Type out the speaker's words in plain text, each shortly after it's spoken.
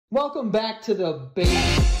Welcome back to the base.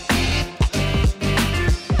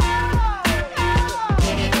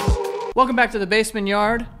 Welcome back to the basement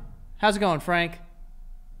yard. How's it going, Frank?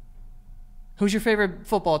 Who's your favorite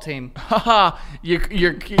football team? Haha,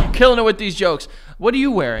 you're killing it with these jokes. What are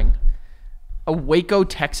you wearing? A Waco,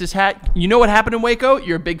 Texas hat? You know what happened in Waco?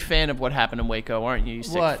 You're a big fan of what happened in Waco, aren't you, you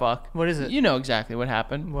sick What? fuck? What is it? You know exactly what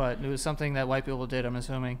happened. What? It was something that white people did, I'm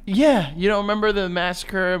assuming. Yeah, you don't remember the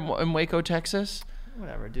massacre in Waco, Texas?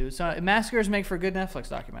 Whatever, dude. So massacres make for good Netflix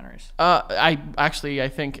documentaries. I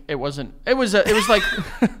think it wasn't. It was like.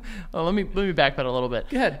 Well, let me backpedal a little bit.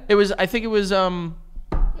 Go ahead. I think it was a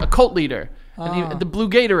cult leader, and the Blue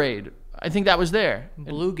Gatorade. I think that was there.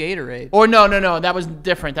 Blue Gatorade. Or no, that was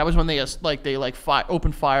different. That was when they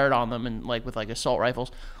open fired on them and with assault rifles.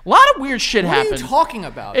 A lot of weird shit happened. What are you talking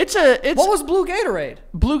about? It's what was Blue Gatorade?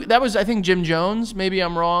 Blue. That was, I think, Jim Jones. Maybe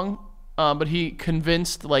I'm wrong. But he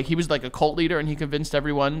convinced, he was a cult leader, and he convinced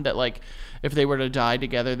everyone that if they were to die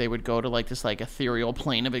together, they would go to this ethereal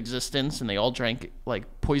plane of existence, and they all drank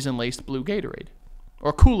poison laced Blue Gatorade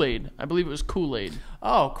or Kool-Aid. I believe it was Kool-Aid.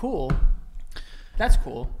 Oh, cool. That's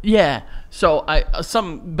cool. Yeah. So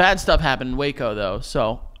some bad stuff happened in Waco though.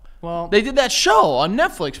 So well, they did that show on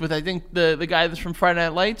Netflix with, I think, the guy that's from Friday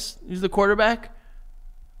Night Lights. He's the quarterback.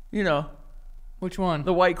 You know, which one?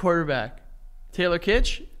 the white quarterback, Taylor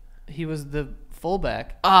Kitsch. He was the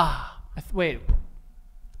fullback. Wait.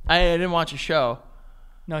 I didn't watch a show.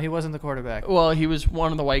 No, he wasn't the quarterback. Well, he was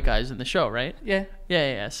one of the white guys in the show, right? Yeah.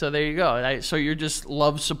 Yeah. So there you go. So you're just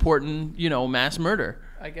love supporting, mass murder.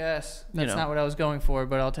 I guess that's not what I was going for,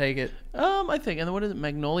 but I'll take it. I think. And what is it?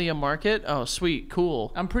 Magnolia Market? Oh, sweet,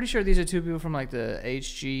 cool. I'm pretty sure these are two people from the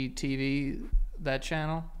HGTV, that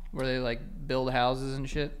channel where they build houses and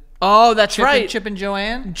shit. Oh, that's right. Chip and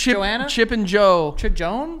Joanna. Chip and Joe.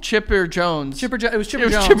 Jones. Chipper Jones. It was Chipper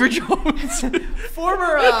Jones. Chipper Jones.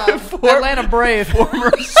 Former Atlanta Brave.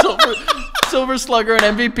 Former Silver Slugger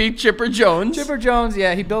and MVP Chipper Jones. Chipper Jones,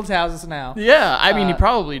 yeah, he builds houses now. Yeah, I mean, he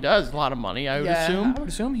probably does a lot of money, I would assume. I would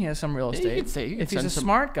assume he has some real estate. You could if he's a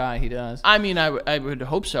smart guy, he does. I mean, I would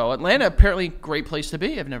hope so. Atlanta, apparently, great place to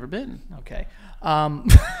be. I've never been. Okay. How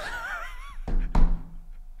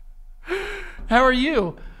are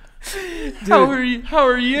you? Dude, How are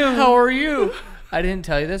you? How are you? I didn't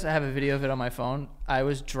tell you this. I have a video of it on my phone. I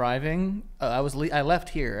was driving. I left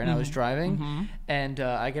here and I was driving, and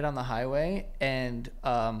I get on the highway, and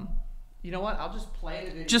you know what? I'll just play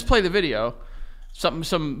the video. Just play the video.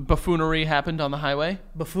 Some buffoonery happened on the highway.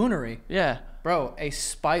 Buffoonery? Yeah, bro. A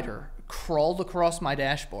spider crawled across my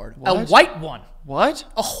dashboard. What? A white one. What?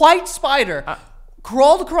 A white spider.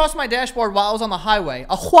 Crawled across my dashboard while I was on the highway.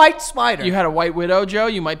 A white spider. You had a white widow, Joe?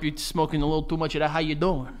 You might be smoking a little too much of that. How you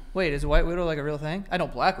doing? Wait, is a white widow a real thing? I know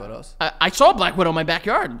black widows. I saw a black widow in my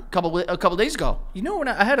backyard a couple days ago. You know, when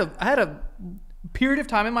I had a period of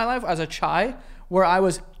time in my life as a child where I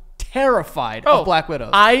was terrified of black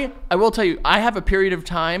widows. I will tell you, I have a period of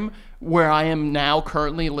time where I am now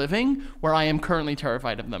currently living where I am currently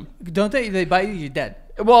terrified of them. Don't they bite you, you're dead.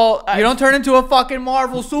 Well, you don't turn into a fucking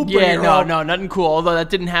Marvel superhero. Yeah, no, nothing cool. Although that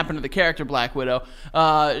didn't happen to the character Black Widow.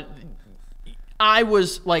 I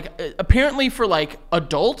was apparently for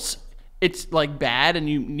adults, it's bad and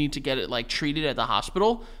you need to get it treated at the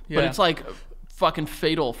hospital. But it's fucking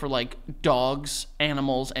fatal for dogs,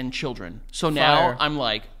 animals, and children. So now I'm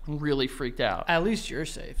really freaked out. At least you're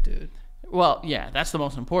safe, dude. Well, yeah, that's the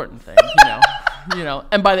most important thing,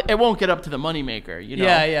 And it won't get up to the moneymaker,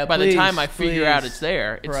 Yeah. By the time I figure out it's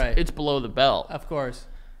there, it's below the belt. Of course.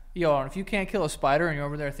 Yo, if you can't kill a spider and you're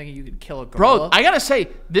over there thinking you could kill a gorilla. Bro, I gotta say,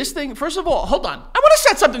 this thing, first of all, hold on. I want to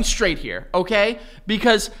set something straight here, okay?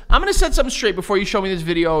 Because I'm gonna set something straight before you show me this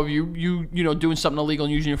video of you doing something illegal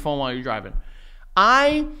and using your phone while you're driving.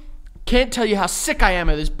 I can't tell you how sick I am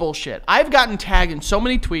of this bullshit. I've gotten tagged in so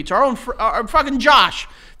many tweets. Our fucking Josh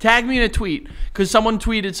tagged me in a tweet because someone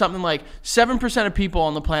tweeted something 7% of people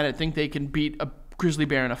on the planet think they can beat a grizzly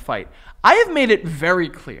bear in a fight. I have made it very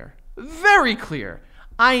clear,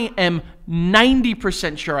 I am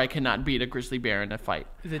 90% sure I cannot beat a grizzly bear in a fight.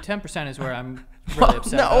 The 10% is where I'm really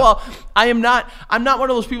upset about. Well, I'm not one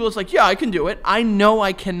of those people that's yeah, I can do it. I know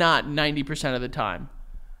I cannot 90% of the time.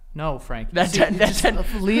 No, Frank.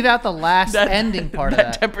 Leave out the last ending part of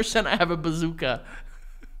that. 10% I have a bazooka.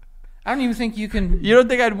 I don't even think you can... You don't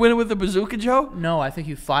think I'd win it with a bazooka, Joe? No, I think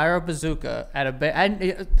you fire a bazooka at a... Don't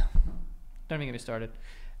even get me started.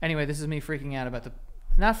 Anyway, this is me freaking out about the...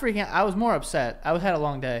 Not freaking out. I was more upset. I had a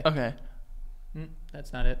long day. Okay.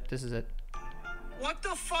 That's not it. This is it. What the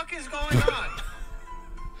fuck is going on?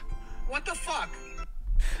 What the fuck?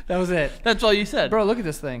 That was it. That's all you said. Bro, look at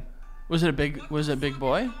this thing. Was it a big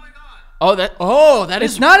boy? Oh, that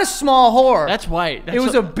It's is not a small whore. That's white. It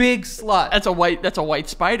was a big slut. That's a white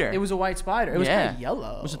spider. It was a white spider. It was kind of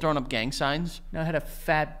yellow. Was it throwing up gang signs? No, it had a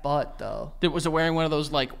fat butt though. Was it wearing one of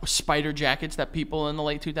those like spider jackets that people in the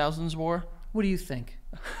late 2000s wore? What do you think?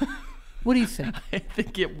 What do you think? I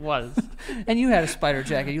think it was. And you had a spider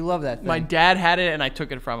jacket. You love that thing. My dad had it, and I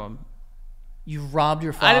took it from him. You robbed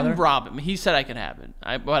your father? I didn't rob him. He said I could have it.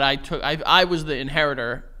 I was the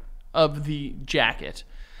inheritor of the jacket.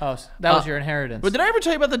 Oh, so that was your inheritance. But did I ever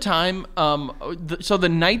tell you about the time? So the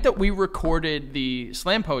night that we recorded the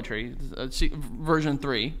slam poetry version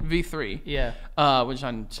 3, V3, yeah, which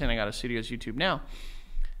on Santa Gata Studios YouTube now.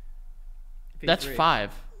 V3. That's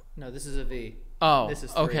 5. No, this is a V. Oh, this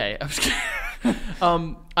is 3. okay.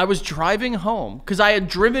 I was driving home because I had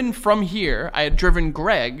driven from here. I had driven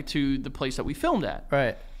Greg to the place that we filmed at.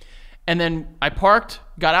 Right. And then I parked,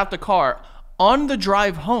 got out the car. On the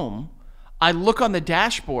drive home, I look on the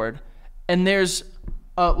dashboard, and there's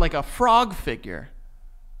like a frog figure.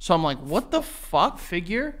 So I'm like, what the fuck?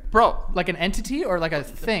 Figure? Bro. Like an entity or like a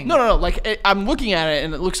thing? No. Like, I'm looking at it,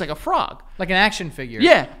 and it looks like a frog. Like an action figure?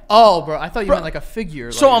 Yeah. Oh, bro. I thought you meant like a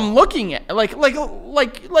figure. So like I'm looking at like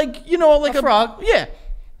you know, like a frog. Yeah.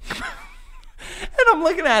 And I'm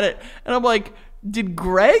looking at it, and I'm like, did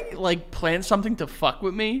Greg like plan something to fuck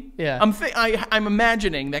with me? Yeah. I'm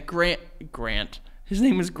imagining that Grant, his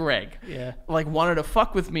name is Greg. Yeah. Like wanted to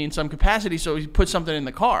fuck with me in some capacity, so he put something in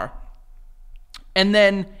the car. And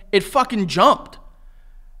then it fucking jumped.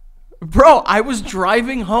 Bro, I was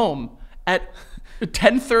driving home at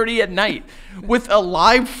 10:30 at night with a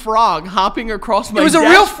live frog hopping across my It was a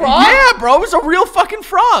dash- real frog? Yeah, bro, it was a real fucking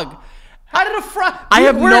frog. How did a frog?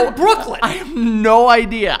 We're in Brooklyn. I have no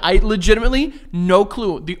idea. I legitimately no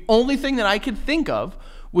clue. The only thing that I could think of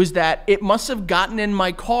was that it must have gotten in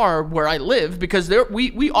my car where I live, because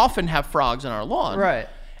we often have frogs on our lawn. Right.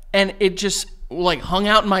 And it just like hung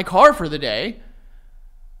out in my car for the day.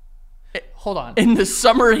 Hold on. In the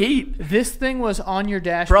summer heat. This thing was on your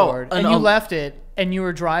dashboard, Bro, and you left it, and you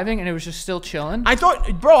were driving, and it was just still chilling? I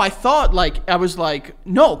thought like, I was like,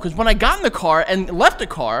 no, because when I got in the car and left the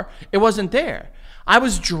car, it wasn't there. I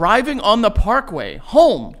was driving on the parkway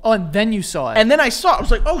home. Oh, and then you saw it. And then I saw it. I was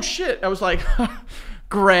like, oh shit. I was like,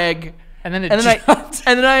 Greg. And then I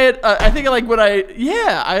had, I think like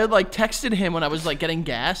I had like texted him when I was like getting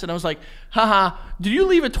gas, and I was like, haha, did you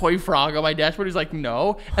leave a toy frog on my dashboard? He's like,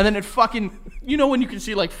 no. And then it fucking, you know, when you can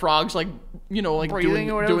see like frogs like, you know, like breathing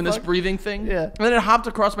doing this breathing thing? Yeah. And then it hopped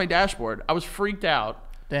across my dashboard. I was freaked out.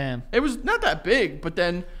 Damn. It was not that big, but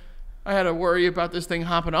then I had to worry about this thing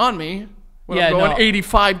hopping on me when Yeah, I'm going no.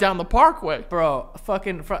 85 down the parkway. Bro,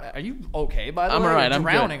 are you okay, by the way? I'm all right, You're I'm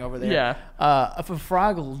drowning good. over there. Yeah. If a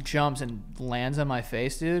frog jumps and lands on my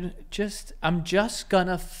face, dude, I'm just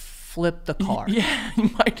gonna flip the car. Yeah, you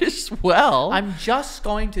might as well. I'm just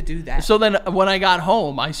going to do that. So then when I got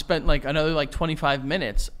home, I spent like another like 25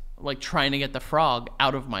 minutes like trying to get the frog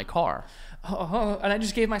out of my car. And I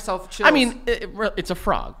just gave myself chills. I mean, it's a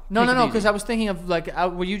frog. No, Take it because easy. I was thinking of like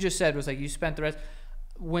what you just said was like you spent the rest.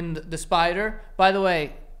 When the spider, by the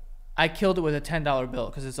way, I killed it with a $10 bill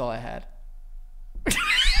because it's all I had.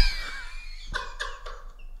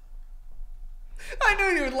 I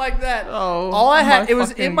knew you would like that. Oh, all I had, my it was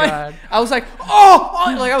fucking in my. God. I was like,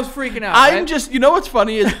 like I was freaking out. I'm right? just, you know what's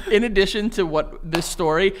funny is, in addition to what this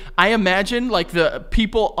story, I imagine like the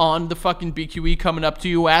people on the fucking BQE coming up to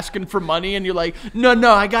you asking for money, and you're like, no,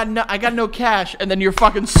 I got no cash, and then you're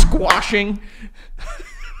fucking squashing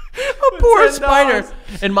a poor $10. spider.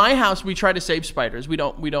 In my house, we try to save spiders. We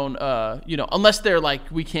don't, you know, unless they're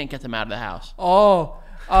like we can't get them out of the house.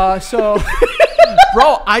 So.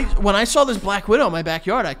 Bro, when I saw this black widow in my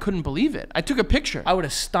backyard, I couldn't believe it. I took a picture. I would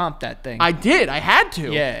have stomped that thing. I did. I had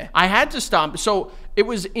to. Yeah. I had to stomp. So it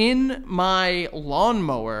was in my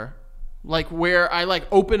lawnmower, like where I like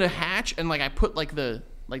open a hatch and like I put like the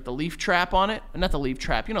leaf trap on it. Not the leaf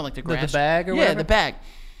trap, you know, like the grass. The bag or yeah, whatever? the bag.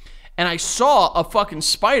 And I saw a fucking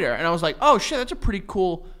spider, and I was like, oh shit, that's a pretty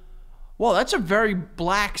cool. Whoa, that's a very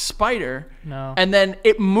black spider. No. And then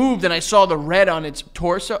it moved, and I saw the red on its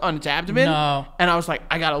torso, on its abdomen. No. And I was like,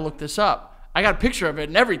 I gotta look this up. I got a picture of it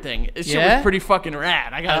and everything. It shit Yeah? was pretty fucking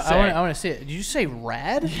rad. I gotta say. I want to see it. Did you say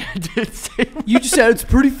rad? I did say You just said it's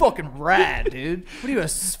pretty fucking rad, dude. What are you, a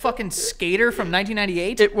fucking skater from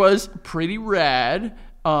 1998? it was pretty rad.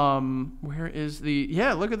 Where is the?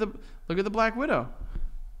 Yeah, look at the Black Widow.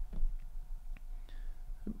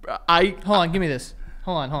 Hold on, give me this.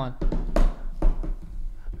 Hold on.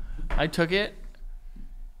 I took it.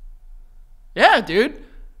 Yeah, dude.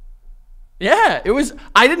 Yeah, it was.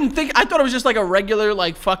 I thought it was just like a regular,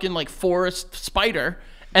 like fucking like forest spider,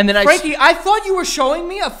 And then Frankie, I thought you were showing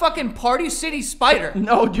me a fucking Party City spider.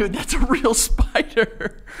 No, dude, that's a real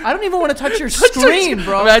spider. I don't even want to touch your screen,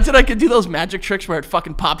 bro. Imagine I could do those magic tricks where it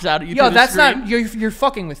fucking pops out at you. Yo, through the that's screen. not. You're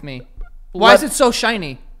fucking with me. Why is it so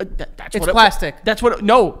shiny? That's It's what plastic. That's what.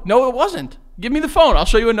 No, it wasn't. Give me the phone. I'll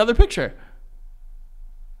show you another picture.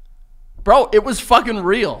 Bro, it was fucking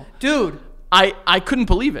real. Dude. I couldn't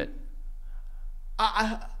believe it.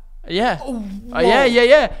 Yeah. Whoa.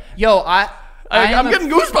 Yeah. Yo, I'm getting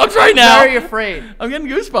goosebumps right now. Very afraid. I'm getting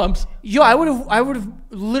goosebumps. Yo, I would have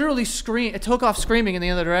literally screamed. It took off screaming in the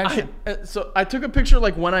other direction. So I took a picture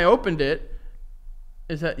like when I opened it.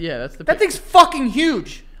 That's the That thing's fucking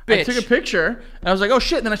huge, bitch. I took a picture and I was like, oh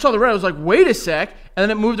shit. And then I saw the red. I was like, wait a sec. And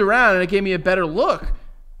then it moved around and it gave me a better look.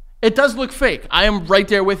 It does look fake. I am right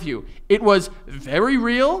there with you. It was very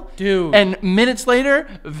real. Dude. And minutes later,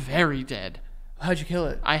 very dead. How'd you kill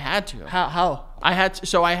it? I had to. How? I had to.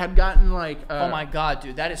 So I had gotten like. Oh my god,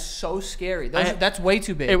 dude, that is so scary. That's way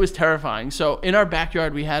too big. It was terrifying. So in our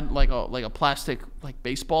backyard, we had like a plastic like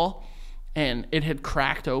baseball, and it had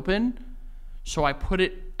cracked open. So I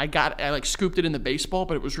like scooped it in the baseball,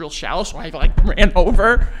 but it was real shallow. So I like ran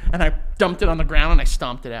over and I dumped it on the ground and I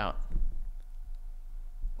stomped it out.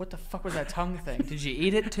 What the fuck was that tongue thing? Did you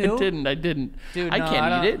eat it too? I didn't. Dude, I no,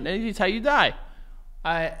 can't eat it. It's how you die.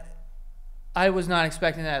 I was not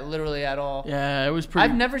expecting that literally at all. Yeah, it was pretty.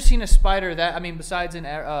 I've never seen a spider that. I mean, besides when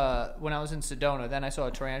I was in Sedona, then I saw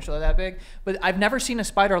a tarantula that big. But I've never seen a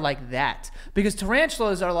spider like that because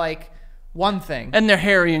tarantulas are like one thing, And they're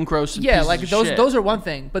hairy and gross. And yeah, like those are one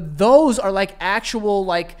thing, but those are like actual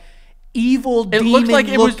like evil It looked like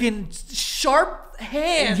it was- looking sharp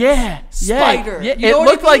hands. Yeah, spider. Yeah. You know It what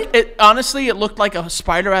looked I mean? like it. Honestly, it looked like a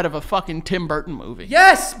spider out of a fucking Tim Burton movie.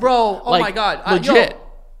 Yes, bro. Oh Like, my god, legit.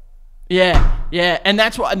 Yo, Yeah, and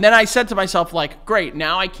that's what. And then I said to myself, like, great,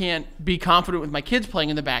 now I can't be confident with my kids playing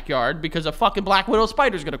in the backyard because a fucking black widow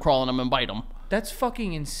spider's gonna crawl on them and bite them. that's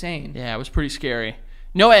fucking insane. Yeah, it was pretty scary.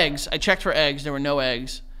 No eggs. I checked for eggs. There were no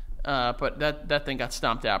eggs, but that thing got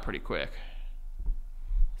stomped out pretty quick.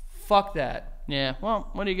 Fuck that. Yeah. Well,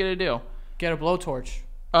 what are you gonna do? Get a blowtorch.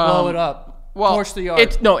 Blow it up. Well, Torch the yard.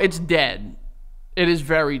 It's dead. It is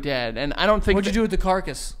very dead, and I don't think. What'd you do with the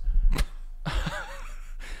carcass?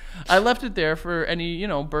 I left it there for any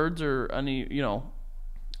birds or any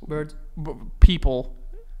Birds. people,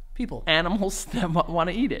 People. animals that want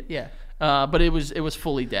to eat it. Yeah. But it was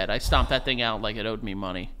fully dead. I stomped that thing out like it owed me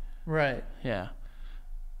money. Right. Yeah.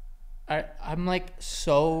 I'm like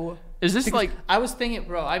so. Is this because like? I was thinking,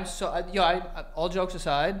 bro. I'm so. All jokes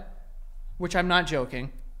aside, which I'm not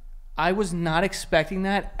joking, I was not expecting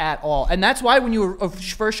that at all, and that's why when you were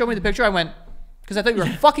first showing me the picture, I went because I thought you were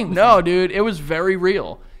fucking with me. No, dude, it was very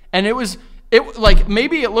real, and it like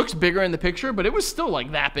maybe it looks bigger in the picture, but it was still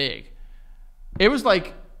like that big. It was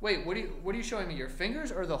like. Wait, what are you showing me? Your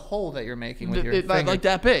fingers or the hole that you're making with your finger? Like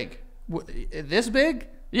that big. This big?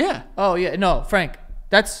 Yeah. Oh yeah, no, Frank,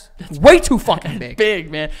 that's way too fucking big. Big,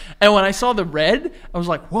 man. And when I saw the red, I was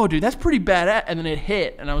like, whoa, dude, that's pretty bad. And then it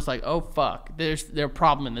hit, and I was like, oh, fuck. There's a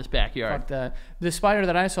problem in this backyard. Fuck that. The spider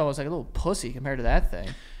that I saw was like a little pussy compared to that thing.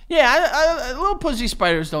 Yeah, little pussy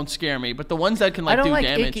spiders don't scare me, but the ones that can I don't do like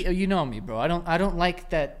damage. icky, you know me, bro. I don't like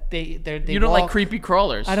that they You don't like walk- creepy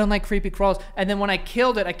crawlers. I don't like creepy crawls. And then when I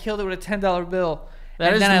killed it with a $10 bill. That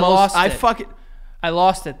and is then the I most. lost I it. fucking. I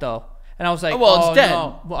lost it though, and I was like, Well, it's oh, dead.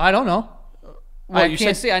 No. Well, I don't know. Well, I you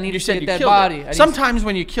can't said- see. I need you to said get you that killed body. it. Sometimes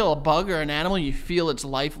when you kill a bug or an animal, you feel its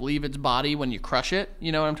life leave its body when you crush it.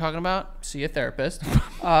 You know what I'm talking about? See a therapist.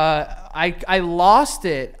 I lost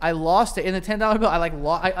it. I lost it in the $10 bill.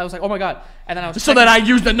 I was like, oh my god. And then I was So then I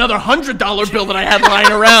used another $100 bill that I had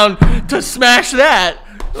lying around to smash that.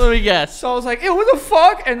 Let me guess. So I was like, ew, what the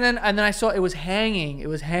fuck? And then I saw it was hanging. It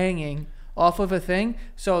was hanging off of a thing.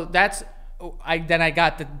 So that's I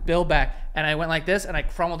got the bill back and I went like this and I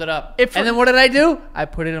crumbled it up. And then what did I do? I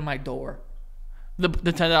put it in my door The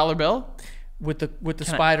 $10 bill? with the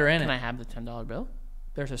spider in it. Can I have the $10 bill?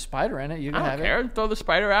 There's a spider in it. You can I have don't care. it. Throw the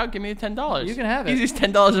spider out. Give me the $10. You can have it. Easiest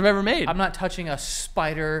 $10 I've ever made. I'm not touching a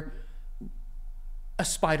spider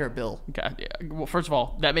bill. God, yeah. Well, first of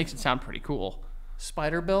all, that makes it sound pretty cool.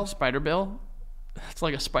 Spider bill? Spider Bill. It's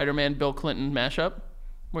like a Spider-Man Bill Clinton mashup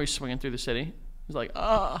where he's swinging through the city. He's like,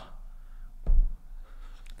 ah.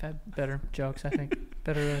 Had better jokes, I think.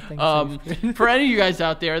 Better things. For any of you guys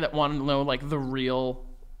out there that want to know like the real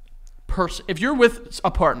person, if you're with a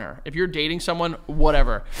partner, if you're dating someone,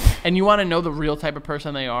 whatever, and you want to know the real type of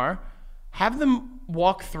person they are, have them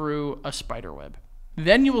walk through a spider web.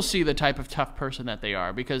 Then you will see the type of tough person that they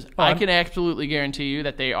are, because I can absolutely guarantee you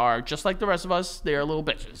that they are just like the rest of us. They are little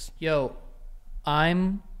bitches. Yo,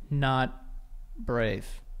 I'm not brave.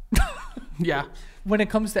 Yeah. When it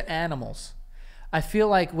comes to animals, I feel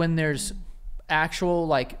like when there's actual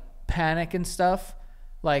like panic and stuff,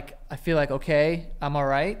 like I feel like okay, I'm all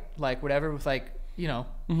right, like whatever with like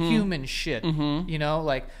human shit,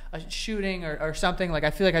 like a shooting or something. Like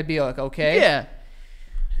I feel like I'd be like okay.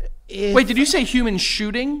 Yeah. Wait, did you say human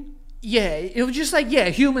shooting? Yeah, it was just like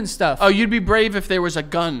human stuff. Oh, you'd be brave if there was a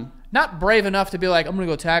gun. Not brave enough to be like, I'm gonna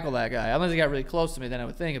go tackle that guy. Unless he got really close to me, then I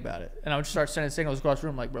would think about it, and I would just start sending signals across the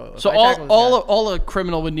room, like, bro. So all a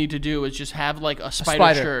criminal would need to do is just have like a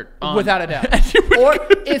spider shirt on. Without a doubt. Or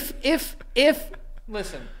if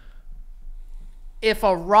listen, if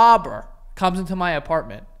a robber comes into my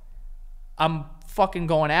apartment, I'm fucking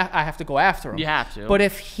going. I have to go after him. You have to. But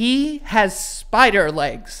if he has spider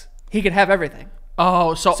legs, he could have everything.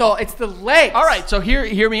 Oh, so it's the legs. all right. So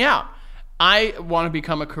hear me out. I want to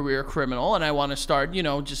become a career criminal, and I want to start,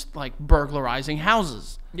 just like burglarizing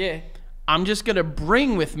houses. Yeah. I'm just gonna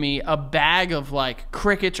bring with me a bag of like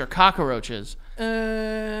crickets or cockroaches.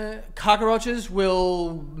 Cockroaches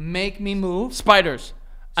will make me move. Spiders.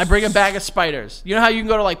 I bring a bag of spiders. You know how you can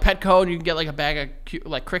go to like Petco and you can get like a bag of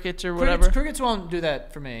like crickets or whatever? Crickets won't do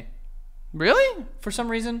that for me. Really? For some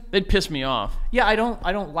reason. They'd piss me off. Yeah, I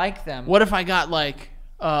don't like them. What if I got like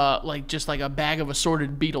just like a bag of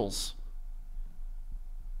assorted beetles?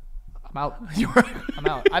 I'm out. I'm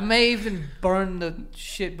out. I may even burn the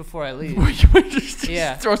shit before I leave. Just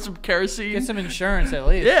Yeah. Throw some kerosene. Get some insurance at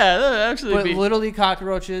least. Yeah, that would actually But be. literally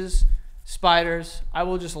cockroaches, spiders. I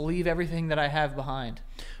will just leave everything that I have behind.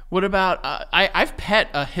 What about I've pet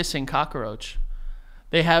a hissing cockroach.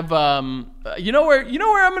 They have you know where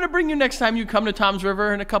I'm gonna bring you next time you come to Tom's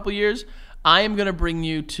River in a couple years? I am gonna bring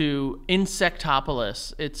you to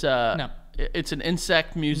Insectopolis. It's it's an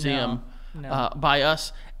insect museum by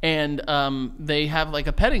us, and they have like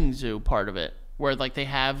a petting zoo part of it where like they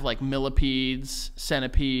have like millipedes,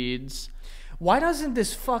 centipedes. Why doesn't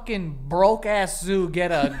this fucking broke ass zoo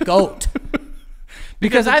get a goat?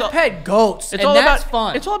 Because it's I've all- pet goats, and all that's about,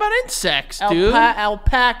 fun. It's all about insects, dude.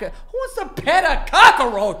 Alpaca. Who wants to pet a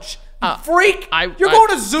cockroach? You freak! You're I- going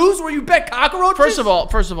to zoos where you pet cockroaches?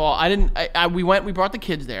 First of all, I didn't. We brought the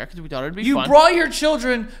kids there because we thought it'd be You fun. brought your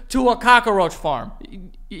children to a cockroach farm.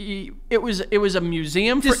 It was a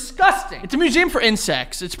museum. Disgusting. It's a museum for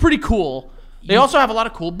insects. It's pretty cool. They also have a lot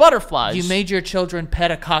of cool butterflies. You made your children pet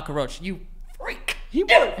a cockroach. You freak. He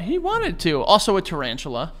wanted to. Also a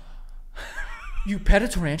tarantula. You pet a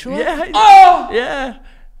tarantula? Yeah. Oh! Yeah.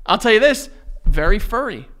 I'll tell you this. Very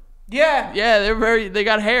furry. Yeah. Yeah, they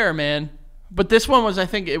got hair, man. But this one was, I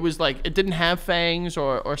think it was like, it didn't have fangs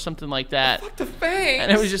or something like that. Fuck the fangs.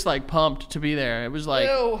 And it was just like pumped to be there. It was like,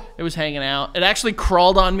 Ew. it was hanging out. It actually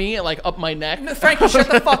crawled on me, like up my neck. Frankie, shut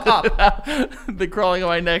the fuck up. The crawling on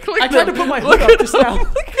my neck. Look I at tried to him. put my Look hood up at just him. now.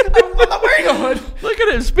 I'm not wearing a hood. Look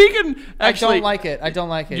at him. Speaking, actually. I don't like it. I don't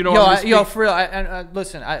like it. You know what I'm gonna For real.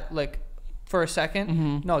 Listen, for a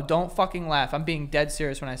second, no, don't fucking laugh. I'm being dead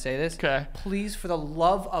serious when I say this. Okay. Please, for the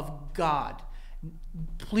love of God,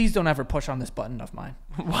 please don't ever push on this button of mine.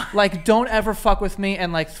 Like, don't ever fuck with me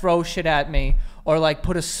and like throw shit at me or like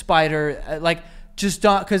put a spider. Like, just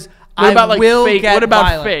don't, because What about like will fake? get What about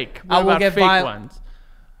violent. fake? What I will about get fake violent. ones?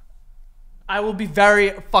 I will be very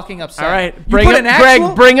fucking upset. All right, You bring put it, an actual-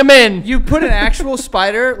 Greg. Bring him in. You put an actual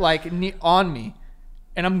spider like on me,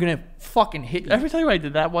 and I'm gonna fucking hit you. Ever tell you I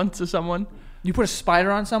did that once to someone? You put a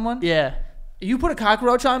spider on someone? Yeah. You put a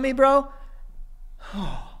cockroach on me, bro?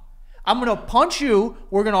 I'm gonna punch you,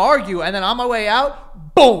 we're gonna argue, and then on my way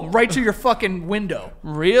out, boom, right to your fucking window.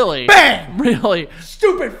 Really? Bang! Really?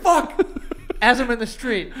 Stupid fuck! As I'm in the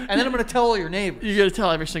street. And then I'm gonna tell all your neighbors. You're gonna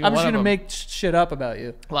tell every single I'm one just of gonna them. make shit up about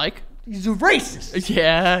you. Like? He's a racist.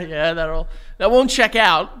 Yeah, that won't check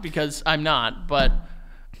out because I'm not, but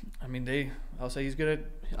I mean, I'll say he's good at...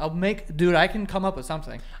 Dude, I can come up with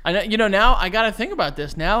something. I know, now I gotta think about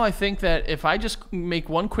this. Now I think that if I just make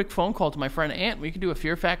one quick phone call to my friend Ant, we could do a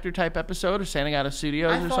Fear Factor type episode of Standing Out of Studios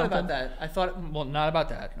I or thought something. about that. Well, not about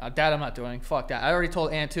that. That I'm not doing. Fuck that. I already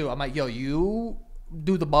told Ant too. I'm like, yo, you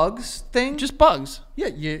do the bugs thing? Just bugs.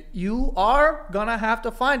 Yeah, you are gonna have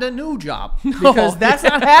to find a new job because that's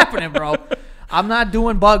not happening, bro. I'm not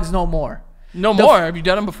doing bugs no more. No more. Have you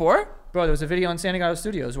done them before? Bro, there was a video on Standing Out of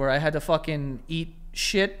Studios where I had to fucking eat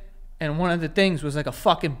shit, and one of the things was like a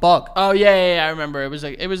fucking bug. Oh yeah, I remember. It was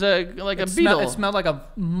a beetle. It smelled like a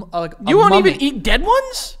You won't mummy. even eat dead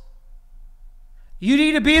ones? You'd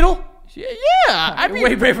eat a beetle? Yeah, I've You're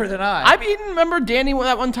way braver than I. I've eaten. Remember Danny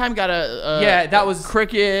that one time got a Yeah, that was-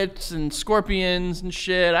 crickets and scorpions and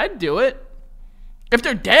shit. I'd do it. If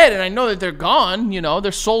they're dead and I know that they're gone, you know,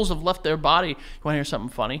 their souls have left their body. You want to hear something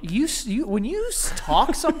funny? When you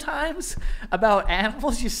talk sometimes about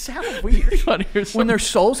animals, you sound weird. You want to hear When something? their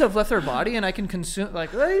souls have left their body and I can consume,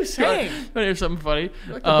 like, what are you saying? You want to hear something funny?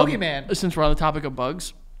 Like the boogeyman. Since we're on the topic of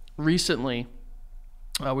bugs, recently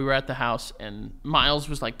we were at the house and Miles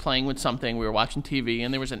was like playing with something. We were watching TV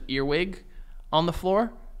and there was an earwig on the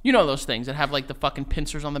floor. You know those things that have like the fucking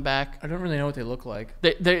pincers on the back. I don't really know what they look like.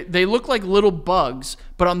 They look like little bugs,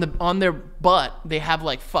 but on their butt they have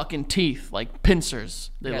like fucking teeth, like pincers.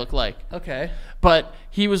 They look like. Okay. But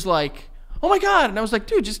he was like, "Oh my god!" And I was like,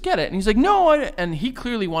 "Dude, just get it." And he's like, "No," and he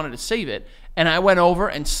clearly wanted to save it. And I went over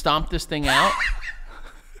and stomped this thing out.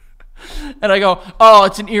 And I go, "Oh,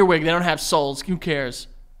 it's an earwig. They don't have souls. Who cares?"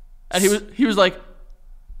 And he was like,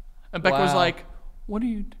 and Becca was Wow. like, "What are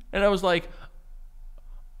you?" And I was like,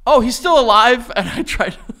 "Oh, he's still alive." And I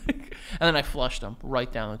tried to and then I flushed him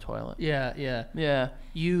right down the toilet. Yeah, yeah. Yeah.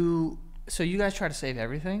 So you guys try to save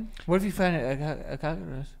everything? What if you find a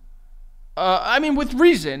cockroach? I mean, with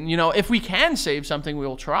reason, you know, if we can save something,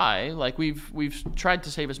 we'll try. Like we've tried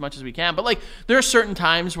to save as much as we can, but like there are certain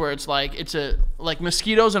times where it's like like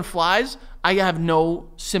mosquitoes and flies. I have no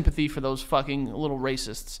sympathy for those fucking little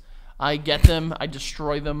racists. I get them, I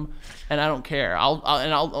destroy them, and I don't care.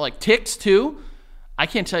 I'll like ticks too. I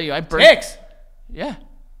can't tell you. I burn Ticks? Yeah,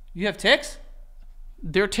 You have ticks?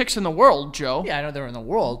 there are ticks in the world, Joe. Yeah, I know they're in the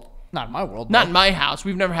world. Not in my world. Not though. in my house.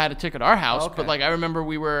 We've never had a tick at our house, Okay. but like I remember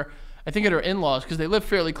we were, I think at our in-laws because they live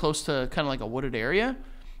fairly close to kind of like a wooded area,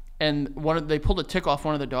 and they pulled a tick off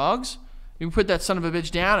one of the dogs. You put that son of a bitch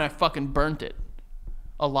down, and I fucking burnt it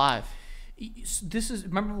alive. This is,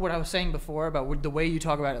 remember what I was saying before about the way you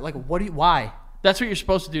talk about it? Like, why? That's what you're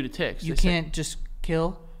supposed to do to ticks. You They say- can't just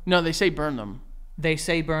kill? No, they say burn them. They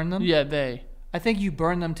say burn them? Yeah, they. I think you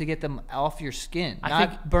burn them to get them off your skin, I not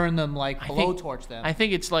think- burn them like I think- blowtorch them. I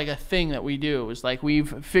think it's like a thing that we do. Is like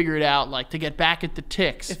we've figured out like to get back at the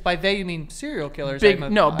ticks. If by they you mean serial killers, Big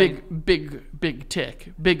I'm big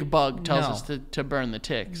tick. Big bug tells No. us to burn the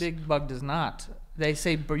ticks. Big bug does not. They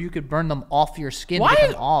say you could burn them off your skin Why to get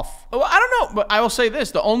is- them off. Well, I don't know, but I will say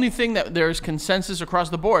this: the only thing that there's consensus across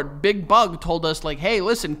the board, Big Bug told us like, "Hey,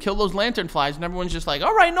 listen, kill those lanternflies," and everyone's just like,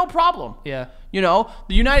 "All right, no problem." Yeah. You know,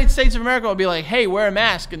 the United States of America will be like, "Hey, wear a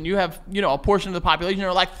mask," and you have, you know, a portion of the population that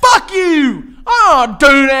are like, "Fuck you! Oh,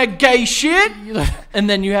 do that gay shit." And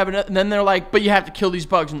then you have and then they're like, "But you have to kill these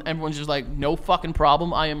bugs," and everyone's just like, "No fucking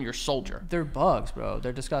problem. I am your soldier." They're bugs, bro.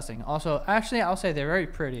 They're disgusting. Also, actually, I'll say they're very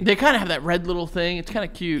pretty. They kind of have that red little thing. It's kind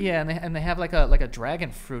of cute. Yeah, and they have like a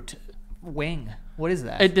dragon fruit wing. What is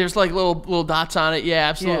that? There's like little dots on it. Yeah,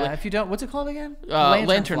 absolutely. Yeah, if you don't, what's it called again?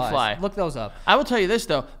 Lanternfly. Look those up. I will tell you this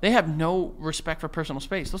though, they have no respect for personal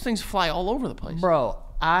space. Those things fly all over the place. Bro,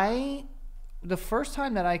 the first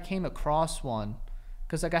time that I came across one,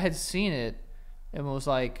 because like I had seen it, and was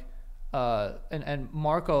like, and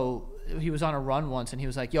Marco, he was on a run once, and he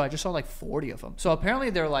was like, "Yo, I just saw like 40 of them." So apparently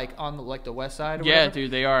they're like on the west side. Or Yeah, whatever.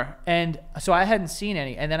 dude, they are. And so I hadn't seen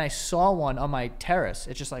any, and then I saw one on my terrace.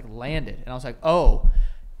 It just like landed, and I was like, "Oh,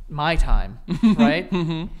 my time," right?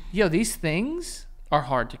 Yo, these things Are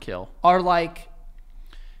hard to kill. are like,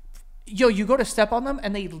 yo, you go to step on them,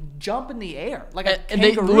 and they jump in the air like a And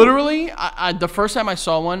they kangaroo. literally, the first time I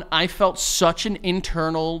saw one, I felt such an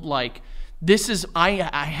internal like, this is I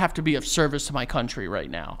have to be of service to my country right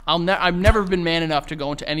now. I've never been man enough to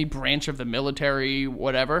go into any branch of the military,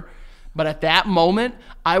 whatever. But at that moment,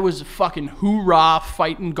 I was fucking hoorah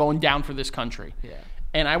fighting, going down for this country. Yeah.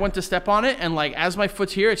 And I went to step on it, and like as my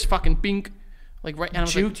foot's here, it's fucking bink, like right. And I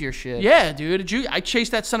was Juked like, your shit. Yeah, dude. I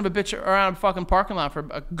chased that son of a bitch around a fucking parking lot for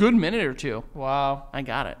a good minute or two. Wow. I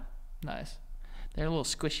got it. Nice. They're a little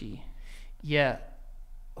squishy. Yeah.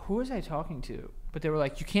 Who was I talking to? But they were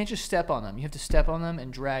like, you can't just step on them. You have to step on them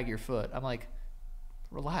and drag your foot. I'm like,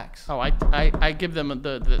 relax. Oh, I give them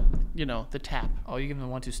the you know, the tap. Oh, you give them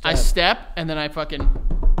the 1-2 step. I step and then I fucking.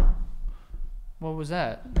 What was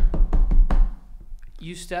that?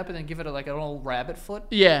 You step and then give it like an old rabbit foot?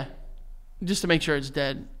 Yeah, just to make sure it's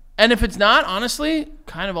dead. And if it's not, honestly,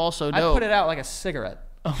 kind of also I dope. put it out like a cigarette.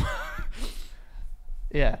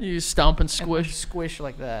 Yeah. You stomp and And squish. squish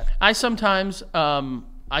like that. I sometimes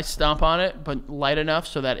I stomp on it, but light enough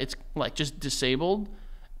so that it's like just disabled,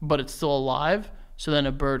 but it's still alive. So then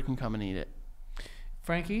a bird can come and eat it.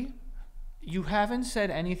 Frankie, you haven't said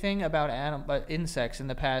anything about insects in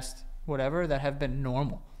the past, whatever, that have been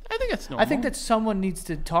normal. I think that's normal. I think that someone needs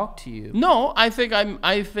to talk to you. No, I think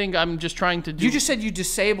I'm just trying to do. You just said you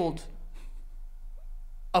disabled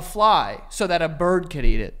a fly so that a bird could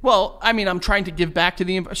eat it. Well, I mean, I'm trying to give back to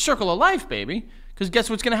the circle of life, baby. Because guess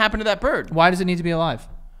what's going to happen to that bird? Why does it need to be alive?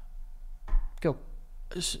 Go.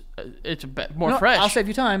 It's more No, fresh. I'll save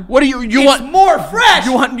you time. What do you It's want? more fresh.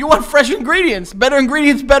 You want fresh ingredients, better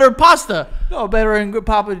ingredients, better pasta. No, better in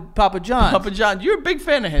Papa John's. Papa John, you're a big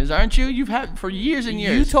fan of his, aren't you? You've had for years and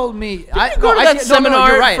years. You told me. you go to that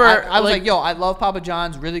seminar You're right. for, I was like- like, yo, I love Papa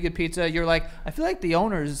John's. Really good pizza. You're like, I feel like the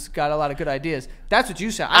owner's got a lot of good ideas. That's what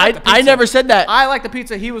you said. Like the I pizza. never said that. I like the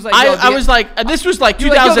pizza. He was like, yo, I was like, this was like you're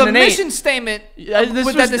like, yo, 2008. the mission statement This that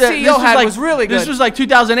was the CEO had was really good. This was like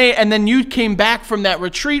 2008, and then you came back from that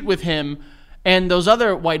retreat with him and those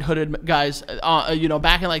other white hooded guys.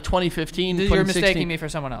 Back in like 2015. You're 2016. mistaking me for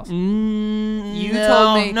someone else. You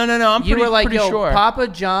told me. No. I'm you pretty, were like, pretty yo, sure. Papa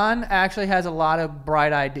John actually has a lot of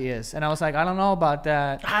bright ideas, and I was like, I don't know about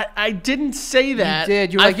that. I didn't say that.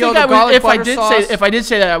 did. You were I like, yo, think the I was, garlic if I butter did sauce. say if I did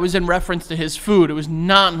say that, I was in reference to his food. It was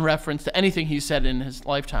not in reference to anything he said in his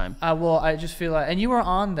lifetime. Well, I just feel like, and you were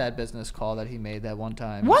on that business call that he made that one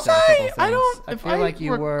time. and Was said a couple I? things. I don't. I if feel like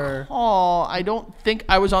you were. recall, I don't think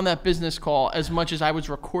I was on that business call as much as I was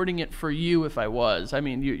recording it for you. If I was, I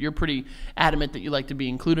mean, you're pretty adamant that you like to be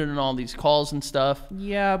included in all these calls and stuff.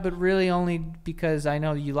 Yeah, but really only because I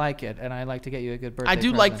know you like it, and I like to get you a good birthday. I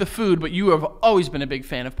do like the food, but you have always been a big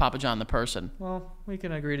fan of Papa John the person. Well, we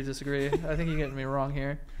can agree to disagree. I think you're getting me wrong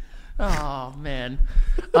here. Oh man,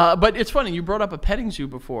 but it's funny you brought up a petting zoo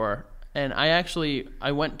before, and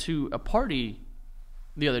I went to a party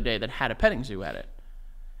the other day that had a petting zoo at it,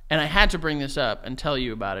 and I had to bring this up and tell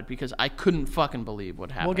you about it because I couldn't fucking believe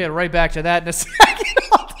what happened. We'll get right back to that in a second.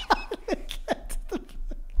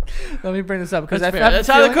 Let me bring this up because That's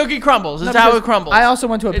how the cookie crumbles. That's how it crumbles. I also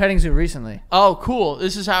went to a petting zoo recently. Oh, cool.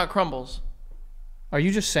 This is how it crumbles. Are you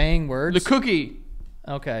just saying words? The cookie.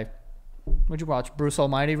 Okay. What'd you watch? Bruce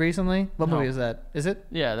Almighty recently? What No. movie is that? Is it?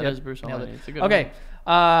 Yeah, that is Yep. Bruce Nailed Almighty. it. It's a good Okay.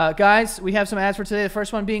 Guys, we have some ads for today. The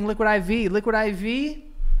first one being Liquid IV. Liquid IV,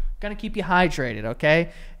 gonna keep you hydrated, okay?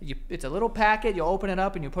 It's a little packet. You open it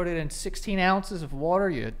up and you put it in 16 ounces of water.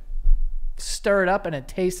 You stir it up and it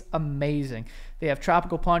tastes amazing. They have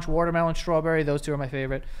tropical punch, watermelon, strawberry. Those two are my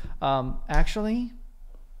favorite. Actually,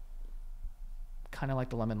 kind of like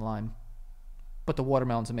the lemon lime, but the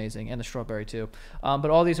watermelon's amazing and the strawberry too. But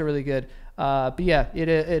all these are really good. But yeah,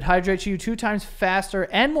 it hydrates you 2 times faster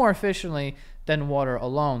and more efficiently than water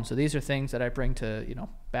alone. So these are things that I bring to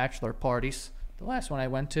bachelor parties. The last one I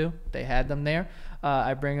went to, they had them there.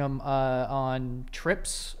 I bring them on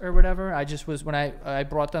trips or whatever. I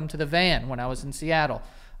brought them to the van when I was in Seattle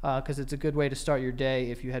because it's a good way to start your day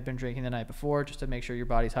if you had been drinking the night before, just to make sure your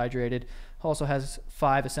body's hydrated. Also has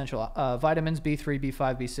 5 essential vitamins: B3,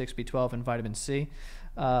 B5, B6, B12, and vitamin C.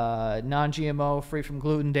 Non-GMO, free from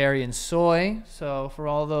gluten, dairy, and soy. So for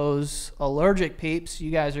all those allergic peeps, you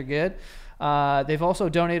guys are good. They've also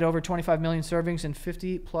donated over 25 million servings in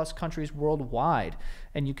 50 plus countries worldwide.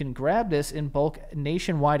 And you can grab this in bulk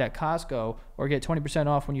nationwide at Costco or get 20%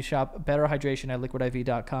 off when you shop Better Hydration at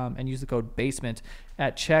liquidiv.com and use the code BASEMENT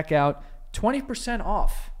at checkout. 20%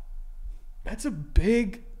 off. That's a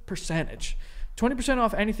big percentage. 20%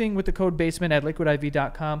 off anything with the code BASEMENT at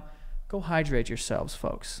liquidiv.com. Go hydrate yourselves,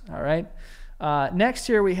 folks. All right. Next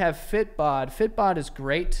here we have Fitbod. Fitbod is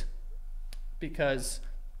great because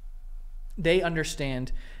they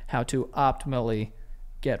understand how to optimally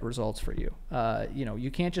get results for you.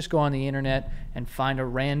 You can't just go on the internet and find a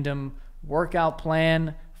random workout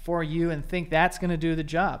plan for you and think that's going to do the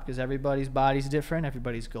job, because everybody's body's different,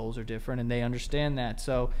 everybody's goals are different, and they understand that.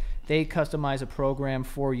 So they customize a program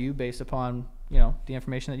for you based upon the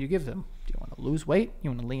information that you give them. Do you want to lose weight?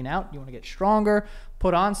 You want to lean out? You want to get stronger?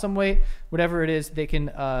 Put on some weight? Whatever it is, they can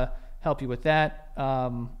help you with that.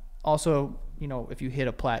 Also, if you hit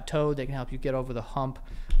a plateau, they can help you get over the hump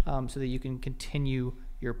so that you can continue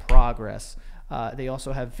your progress. They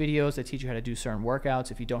also have videos that teach you how to do certain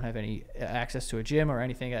workouts. If you don't have any access to a gym or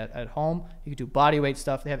anything at home, you can do body weight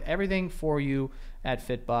stuff. They have everything for you at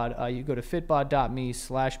Fitbod. You go to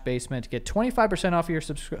fitbod.me/basement to get 25% off your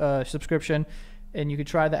subscription, and you can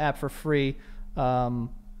try the app for free. But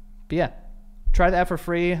yeah, try the app for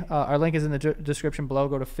free. Our link is in the description below.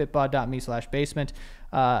 Go to fitbod.me/basement.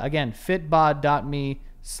 Again,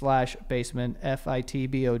 fitbod.me/basement,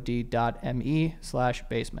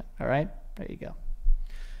 fitbod.me/basement. All right, there you go.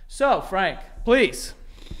 So, Frank, please.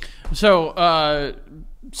 So,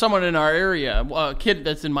 someone in our area, a kid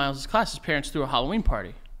that's in Miles' class, his parents threw a Halloween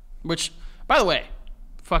party. Which, by the way,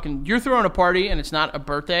 you're throwing a party and it's not a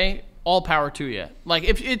birthday, all power to you. Like,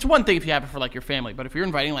 if it's one thing if you have it for like your family, but if you're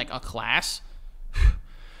inviting like a class,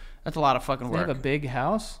 that's a lot of fucking work. They have a big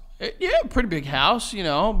house. Yeah, pretty big house,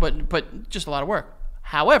 but just a lot of work.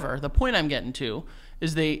 However, the point I'm getting to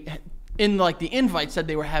is they, in like the invite, said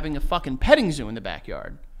they were having a fucking petting zoo in the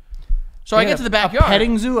backyard. So I get to the backyard. A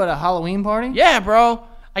petting zoo at a Halloween party? Yeah, bro.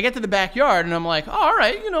 I get to the backyard and I'm like, oh, all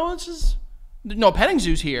right, it's just no petting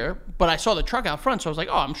zoos here. But I saw the truck out front, so I was like,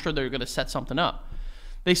 oh, I'm sure they're gonna set something up.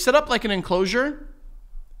 They set up like an enclosure,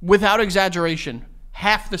 without exaggeration,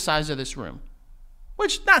 half the size of this room,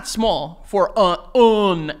 which not small for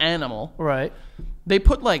an animal. Right. They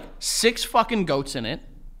put like 6 fucking goats in it.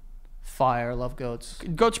 Fire. Love goats.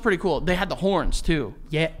 Goats are pretty cool. They had the horns too.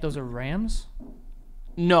 Yeah. Those are rams?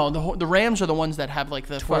 No, the rams are the ones that have like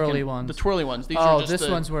the Twirly ones. The twirly ones. These Oh, are just this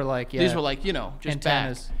ones were like, yeah. These were like, just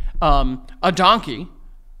Antennas. back. A donkey.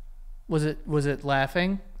 Was it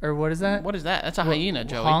laughing? Or what is that? What is that? That's a hyena,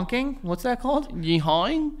 Joey. Honking? What's that called?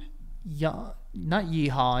 Yeehawing? Not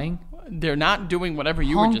yeehawing. They're not doing whatever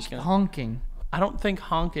you were just gonna. Honking. I don't think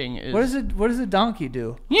honking is. What does a donkey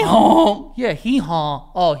do? Yeehaw! Yeah, hee haw.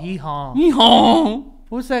 Oh, hee haw. Yeehaw!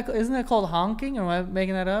 What's that? Isn't that called honking? Or am I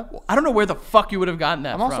making that up? I don't know where the fuck you would have gotten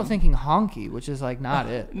that I'm from. also thinking honky, which is like not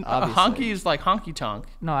it. Obviously. Honky is like honky tonk.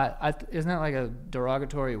 No, isn't that like a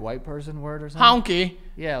derogatory white person word or something? Honky.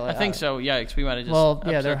 Yeah, like, I think so. Yikes, we might have just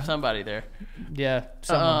they're upset somebody there. Yeah,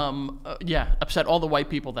 someone. Yeah, upset all the white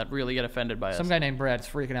people that really get offended by us. Some guy named Brad's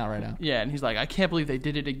freaking out right now. Yeah, and he's like, I can't believe they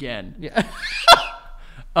did it again. Yeah.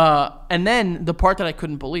 And then the part that I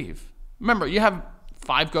couldn't believe. Remember, you have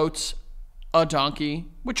 5 goats, a donkey,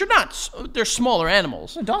 which are not, they're smaller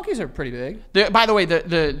animals. Donkeys are pretty big. By the way,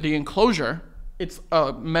 the enclosure, it's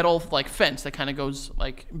a metal like fence that kind of goes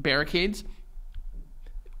like barricades.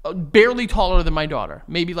 Barely taller than my daughter,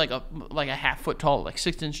 maybe like a half foot taller, like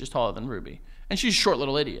 6 inches taller than Ruby, and she's a short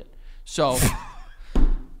little idiot. So,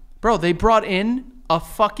 bro, they brought in a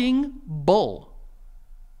fucking bull.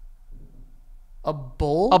 A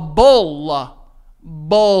bull? A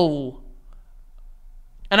bull.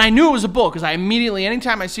 And I knew it was a bull because I immediately,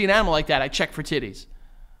 anytime I see an animal like that, I check for titties.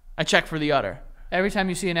 I check for the udder. Every time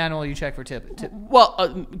you see an animal, you check for tip.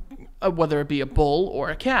 Well, whether it be a bull or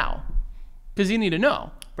a cow, because you need to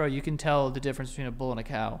know. Bro, you can tell the difference between a bull and a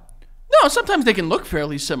cow. No, sometimes they can look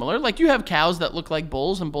fairly similar. Like you have cows that look like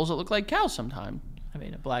bulls and bulls that look like cows sometimes. I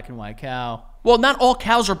mean, a black and white cow. Well, not all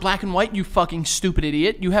cows are black and white, you fucking stupid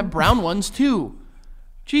idiot. You have brown ones too.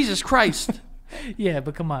 Jesus Christ. Yeah,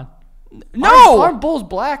 but come on. No! Aren't bulls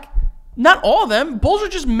black? Not all of them. Bulls are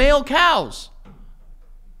just male cows.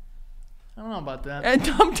 I don't know about that. And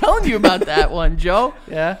I'm telling you about that one, Joe.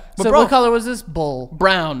 Yeah? But So bro- what color was this bull?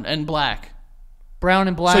 Brown and black. Brown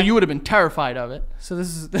and black? So you would have been terrified of it. So this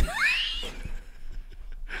is...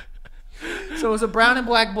 So it was a brown and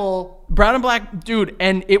black bull. Brown and black, dude,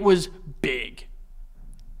 and it was big.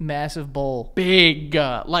 Massive bull. Big.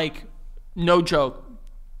 Like, no joke.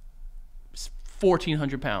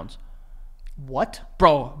 1,400 pounds. What?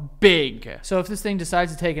 Bro, big. So if this thing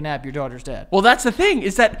decides to take a nap, your daughter's dead. Well, that's the thing,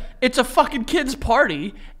 is that it's a fucking kid's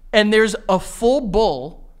party, and there's a full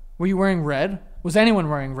bull. Were you wearing red? Was anyone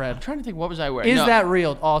wearing red? I'm trying to think, what was I wearing? Is No, that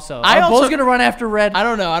real also? I Are bulls also- going to run after red? I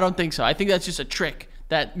don't know. I don't think so. I think that's just a trick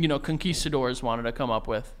that, conquistadors wanted to come up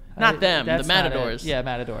with. Not them, the That's not it. matadors. Yeah,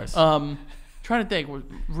 matadors. Trying to think.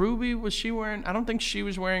 Ruby, was she wearing... I don't think she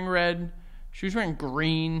was wearing red. She was wearing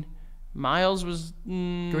green. Miles was...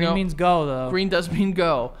 Green means go, though. Green does mean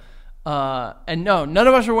go. And no, none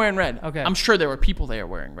of us were wearing red. Okay. I'm sure there were people there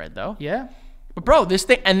wearing red, though. Yeah? But bro, this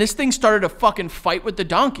thing started a fucking fight with the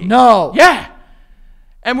donkey. No. Yeah.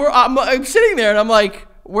 And I'm sitting there and I'm like,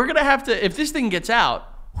 we're going to have to... If this thing gets out,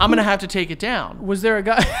 I'm going to have to take it down. Was there a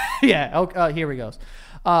guy? Yeah. Okay, here we go.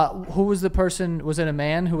 Who was the person? Was it a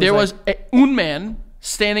man? Who was There like, was un man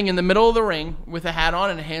standing in the middle of the ring with a hat on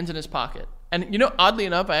and hands in his pocket. And oddly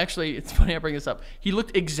enough, it's funny I bring this up. He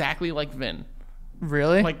looked exactly like Vin.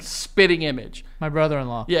 Really? Like spitting image. My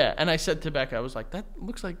brother-in-law. Yeah, and I said to Becca, I was like, that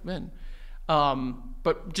looks like Vin.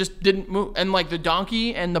 But just didn't move. And like the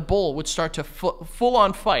donkey and the bull would start to full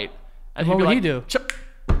on fight. And what he'd be would like, he do? Chip,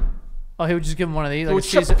 Oh, he would just give him one of these, he like would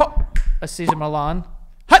chip, pop, a Caesar Milan,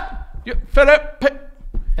 hut, you fed up, pit.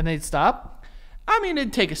 and they'd stop? I mean,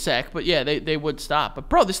 it'd take a sec, but yeah, they would stop. But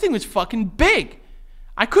bro, this thing was fucking big.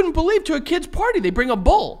 I couldn't believe to a kid's party they bring a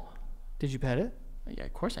bull. Did you pet it? Yeah,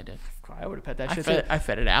 of course I did. I would have pet that I shit fed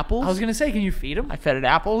too. it apples. I was going to say, can you feed him? I fed it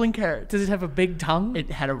apples and carrots. Does it have a big tongue?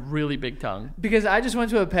 It had a really big tongue. Because I just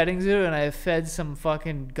went to a petting zoo and I fed some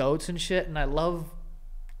fucking goats and shit, and I love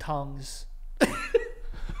tongues.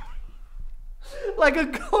 Like a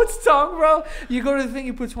goat's tongue, bro. You go to the thing,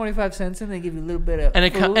 you put 25 cents in, they give you a little bit of And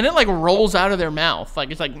it food. like rolls out of their mouth.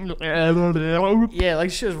 Like it's like Yeah,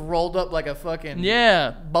 like shit is rolled up like a fucking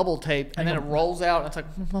yeah. bubble tape, and then it rolls out, and it's like...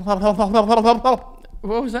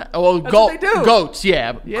 What was that? Oh, That's what they do. Goats.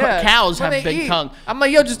 Yeah. Yeah, Cows when have they big eat. tongue. I'm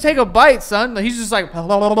like, yo, just take a bite, son. He's just like...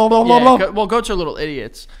 Yeah, well, goats are little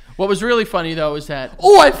idiots. What was really funny though is that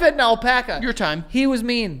Oh, I fed an alpaca. your time. He was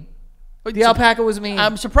mean. The alpaca was mean.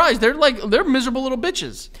 I'm surprised. They're miserable little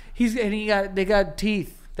bitches. They got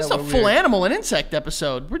teeth. This is a full animal and insect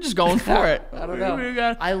episode. We're just going for it. I don't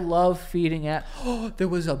know. I love feeding at. Oh, there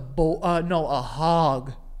was a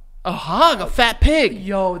hog. A hog, a fat pig.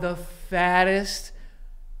 Yo, the fattest.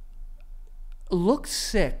 Looked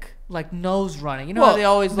sick, like nose running. You know how they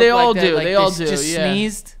always look they like all that, do. like They all just do, yeah.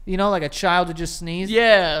 sneezed. You know, like a child who just sneezed.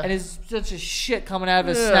 Yeah. And it's such a shit coming out of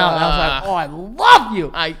his snout. And I was like, oh, I love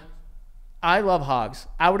you. I love hogs.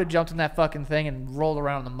 I would have jumped in that fucking thing and rolled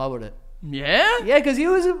around in the mud with it. Yeah? Yeah, because he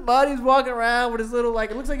was in mud. He was walking around with his little, like,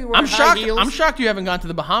 it looks like he was wearing high heels. I'm shocked you haven't gone to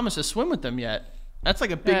the Bahamas to swim with them yet. That's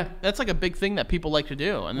like a big. Yeah. That's like a big thing that people like to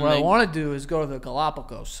do. And then What I want to do is go to the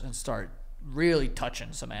Galapagos and start really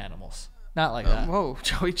touching some animals. Not like that. Whoa,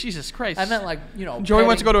 Joey, Jesus Christ! I meant like, you know. Joey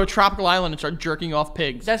wants to petting- go to a tropical island and start jerking off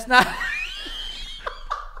pigs. That's not.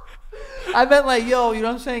 I meant like, yo, you know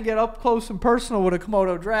what I'm saying? Get up close and personal with a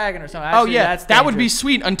Komodo dragon or something. Actually, that's that would be dangerous.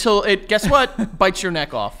 sweet until it. Guess what? Bites your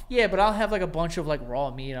neck off. Yeah, but I'll have like a bunch of like raw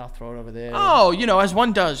meat and I'll throw it over there. Oh, you know, as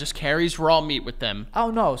one does, just carries raw meat with them. Oh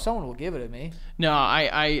no, someone will give it to me. No,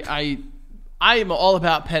 I am all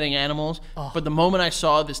about petting animals, but the moment I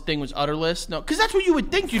saw this thing was udderless, no, because that's what you would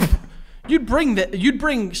think you'd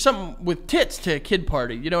bring something with tits to a kid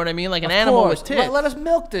party. You know what I mean? Like an animal with tits. Let us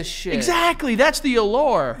milk this shit. Exactly, that's the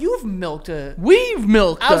allure. You've milked a. We've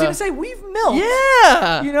milked. I was gonna say we've milked.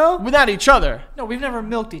 Yeah. You know? without each other. No, we've never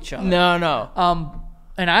milked each other. No.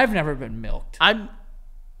 And I've never been milked.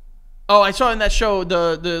 I saw in that show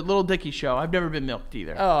the Little Dicky show. I've never been milked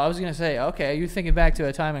either. Oh, I was gonna say, okay, are you thinking back to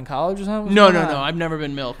a time in college or something? No. I've never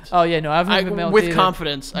been milked. Oh yeah, no, I've never been milked with either.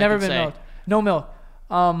 confidence. Never I been can say. milked. No milk.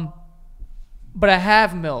 But I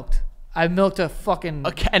have milked. I milked a fucking.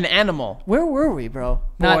 An animal. Where were we, bro?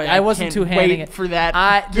 Boy, I wasn't can't too handing wait it for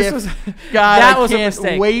that. This gift. was. God, that I was can't a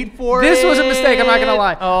mistake. Wait for this it. was a mistake. I'm not gonna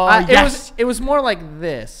lie. Oh yes. It was more like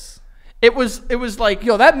this. It was like,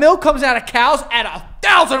 Yo, that milk comes out of cows at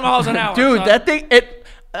 1,000 miles an hour, dude, son. that thing.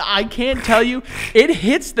 I can't tell you. It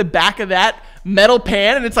hits the back of that metal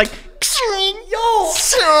pan, and it's like, yo,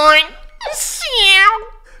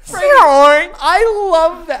 I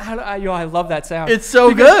love that. I love that sound. It's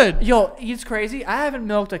so good. Yo, it's crazy. I haven't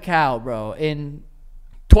milked a cow, bro, in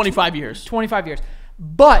 25 years. 25 years.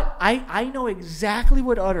 But I know exactly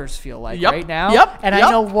what udders feel like Yep. right now. Yep. And Yep. I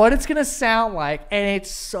know what it's going to sound like. And it's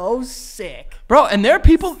so sick. Bro, and there are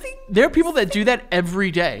people that do that every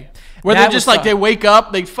day. Where That they're was just like, fun. they wake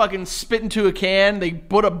up, they fucking spit into a can, they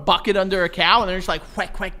put a bucket under a cow, and they're just like,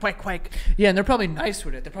 quack, quack, quack, quack. Yeah, and they're probably nice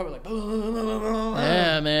with it. They're probably like,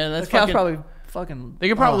 Yeah, man, that's the cow's fucking. probably fucking. They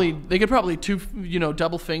could probably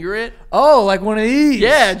double finger it. Oh, like one of these.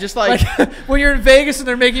 Yeah, just like when you're in Vegas and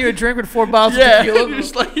they're making you a drink with 4 bottles yeah, of tequila.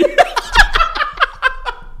 just like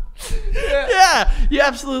yeah, you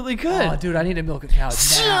absolutely could. Oh, dude, I need to milk a cow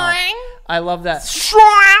now. I love that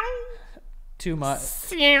too much.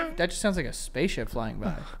 That just sounds like a spaceship flying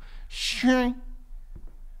by.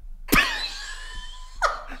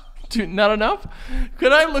 Dude, not enough?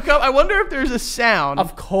 Could I look up? I wonder if there's a sound.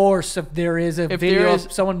 Of course, if there is a video there of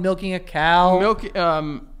is- someone milking a cow.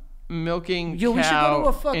 Milking Yo, we should cow go to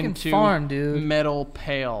a fucking into farm, dude. metal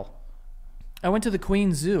pail. I went to the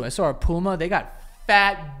Queen Zoo. I saw a puma. They got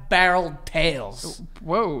fat barreled tails.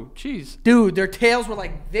 Whoa, jeez. Dude, their tails were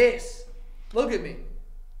like this. Look at me.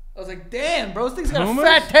 I was like, damn, bro, this thing's got Pumas? a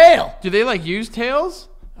fat tail. Do they like use tails?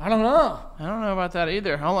 I don't know. I don't know about that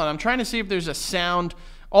either. Hold on, I'm trying to see if there's a sound.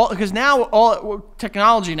 Because now all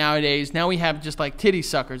technology nowadays, now we have just like titty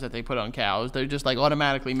suckers that they put on cows. They're just like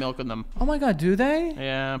automatically milking them. Oh my God, do they?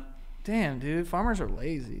 Yeah, Damn, dude, farmers are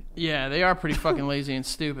lazy. yeah, they are pretty fucking lazy and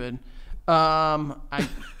stupid.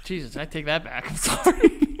 Jesus, I take that back. I'm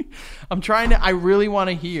sorry. I'm trying to. I really want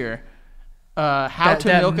to hear how to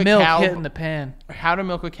milk a milk cow. hit in the pan. How to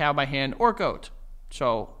milk a cow by hand or goat.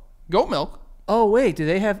 So goat milk. Oh wait, do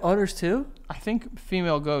they have udders too? I think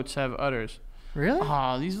female goats have udders. Really?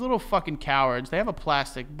 Oh, these little fucking cowards. They have a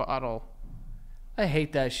plastic bottle. I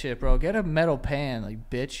hate that shit, bro. Get a metal pan, like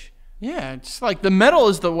bitch. Yeah, it's like the metal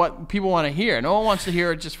is what people want to hear. No one wants to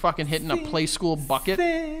hear it just fucking hitting a play school bucket.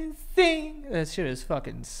 Thing. That shit is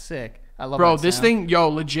fucking sick. I love Bro, that this sound. thing,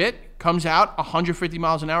 legit comes out 150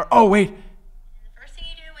 miles an hour. Oh, wait. The first thing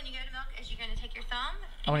you do when you go to milk is you're going to take your thumb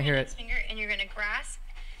I wanna and hear your it. index finger and you're going to grasp.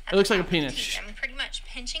 at It looks the like a top of the penis. teat. I'm pretty much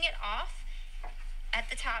pinching it off at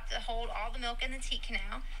the top to hold all the milk in the teat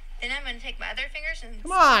canal. Then I'm going to take my other fingers and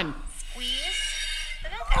Come on. squeeze the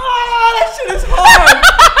milk out. Oh, that shit is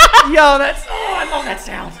hard. Yo, that's. Oh, I love that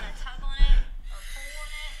sound. You want to tug on it or pull on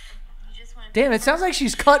it. You just want to Damn, it sounds like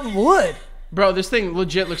she's cutting wood. Bro, this thing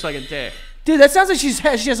legit looks like a dick. Dude, that sounds like she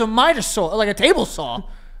has a miter saw, like a table saw.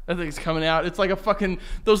 That thing's coming out. It's like a fucking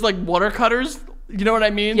those like water cutters. You know what I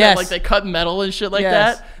mean? Yes. That, like they cut metal and shit like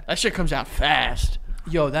Yes. that. That shit comes out fast.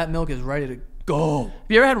 Yo, that milk is ready to go. Have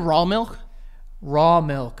you ever had raw milk? Raw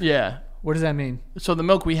milk. Yeah. What does that mean? So the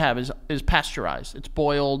milk we have is pasteurized. It's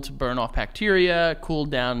boiled to burn off bacteria,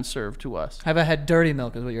 cooled down, and served to us. Have I had dirty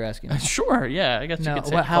milk? Is what you're asking? Sure. Yeah. I guess No. you could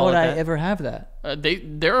say. How would I ever have that?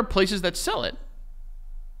 There are places that sell it.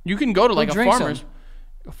 You can go to like a drinks farmer's.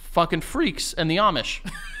 Fucking freaks and the Amish.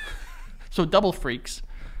 So double freaks.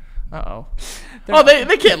 Uh-oh. Oh,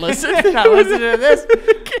 they can't listen. They're not listening to this.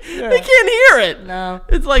 They can't hear it. No.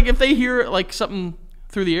 It's like if they hear like something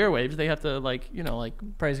through the airwaves, they have to like, like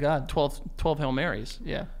Praise God. 12 Hail Marys.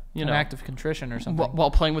 Yeah. You An know. act of contrition or something.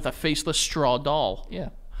 While playing with a faceless straw doll. Yeah.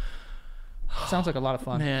 Sounds like a lot of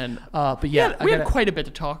fun. Man. But yeah, we had quite a bit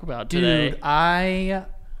to talk about today. dude, I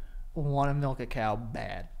want to milk a cow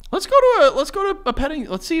bad. Let's go to a petting.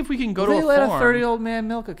 Let's see if we can go Will to they a let farm. a 30-year-old man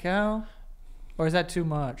milk a cow? Or is that too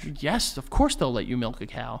much? Yes, of course they'll let you milk a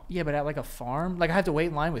cow. Yeah, but at like a farm? Like I have to wait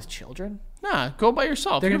in line with children? Nah, go by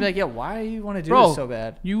yourself. They're going to be like, yeah, why do you want to do Bro, this so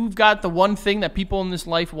bad? You've got the one thing that people in this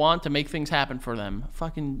life want to make things happen for them.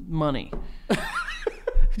 Fucking money.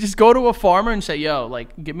 Just go to a farmer and say, yo,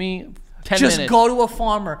 like, give me 10 Just minutes. go to a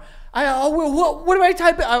farmer. What do I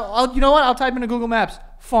type in? You know what? I'll type into Google Maps.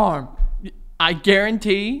 Farm. I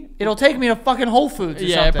guarantee. It'll take me to fucking Whole Foods or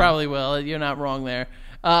Yeah, something. it probably will. You're not wrong there.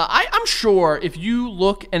 I'm sure if you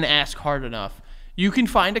look and ask hard enough, you can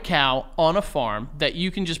find a cow on a farm that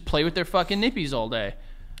you can just play with their fucking nippies all day.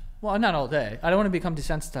 Well, not all day. I don't want to become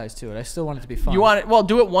desensitized to it. I still want it to be fun. You want it? Well,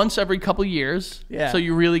 do it once every couple years. Yeah. So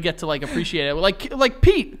you really get to like appreciate it. Like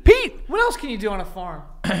Pete. What else can you do on a farm?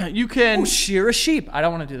 You can. Shear a sheep. I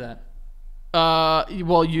don't want to do that.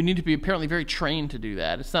 Well, you need to be apparently very trained to do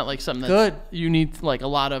that. It's not like something that's Good. You need like a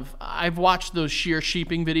lot of. I've watched those shear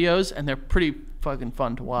sheeping videos, and they're pretty fucking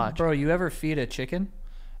fun to watch. Bro, you ever feed a chicken?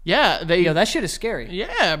 Yeah, they. Yo, that shit is scary.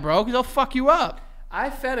 Yeah, bro, because they'll fuck you up.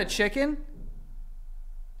 I fed a chicken.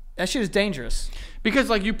 That shit is dangerous. Because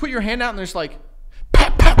like you put your hand out and there's like,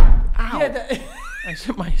 pap pap. Ow. Yeah, I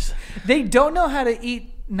hit my. they don't know how to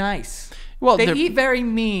eat nice. Well, they they're- eat very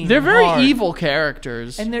mean. They're very hard. evil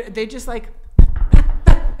characters. And they just like,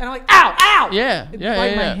 and I'm like, ow, ow. Yeah, It yeah, bite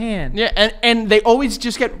yeah, my yeah. hand. Yeah, and they always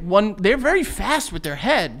just get one. They're very fast with their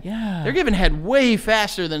head. Yeah. They're giving head way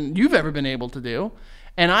faster than you've ever been able to do,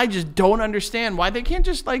 and I just don't understand why they can't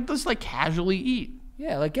just casually eat.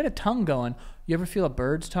 Yeah, like get a tongue going. You ever feel a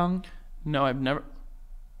bird's tongue? No, I've never.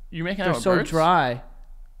 You're making out They're with so birds? dry.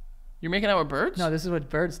 You're making out with birds? No, this is what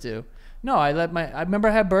birds do. No, I remember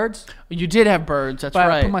I had birds, You did have birds. That's but I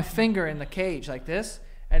right. put my finger in the cage like this,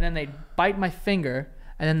 and then they bite my finger,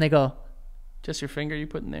 and then they go, Just your finger you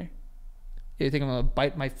put in there. you think I'm gonna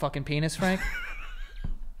bite my fucking penis, Frank?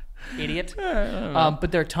 Idiot.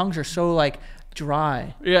 But their tongues are so like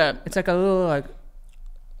dry. Yeah. It's like a little like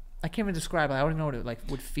I can't even describe it. I don't even know what it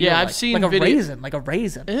would feel Yeah, like. I've seen like a video-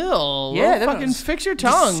 raisin. Ew. Yeah, Yeah. Fucking those- fix your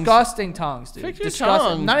tongues. Disgusting tongues, dude. Fix your Disgusting.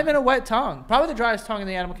 tongue. Not even a wet tongue. Probably the driest tongue in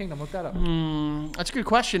the animal kingdom. Look that up. That's a good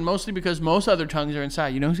question. Mostly because most other tongues are inside.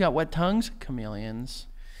 You know who's got wet tongues? Chameleons.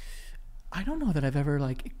 I don't know that I've ever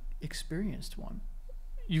like experienced one.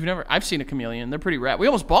 You've never? I've seen a chameleon. They're pretty rad. We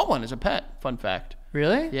almost bought one as a pet. Fun fact.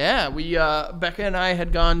 Really? Yeah, we Becca and I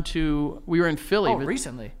had gone to. We were in Philly. Oh,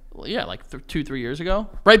 recently. Well, yeah, like 2-3 years ago,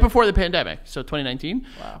 right before the pandemic. So 2019.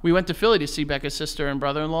 Wow. We went to Philly to see Becca's sister and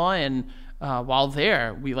brother-in-law, and while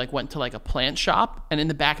there, we like went to like a plant shop, and in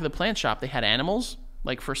the back of the plant shop, they had animals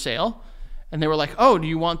like for sale, and they were like, "Oh, do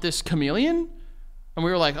you want this chameleon?" And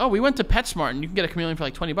we were like, "Oh, we went to PetSmart, and you can get a chameleon for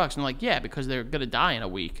like $20." And they're like, "Yeah, because they're gonna die in a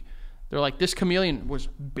week." They're like, "This chameleon was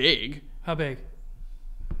big." How big?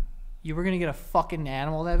 You were gonna get a fucking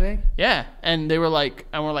animal that big? Yeah, and they were like,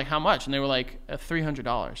 and we're like, "How much?" And they were like,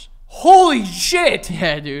 $300. Holy shit!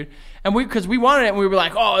 Yeah, dude. And because we wanted it, and we were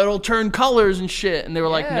like, "Oh, it'll turn colors and shit." And they were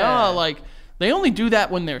like, Yeah. "No, like they only do that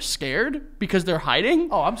when they're scared because they're hiding."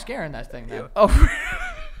 Oh, I'm scaring that thing now. Oh,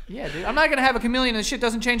 Yeah, dude. I'm not gonna have a chameleon and the shit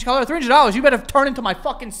doesn't change color. $300. You better turn into my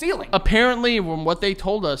fucking ceiling. apparently, from what they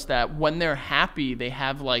told us, that when they're happy, they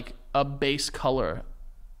have like a base color,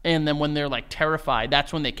 and then when they're like terrified,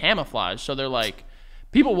 that's when they camouflage. So they're like,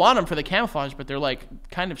 people want them for the camouflage, but they're like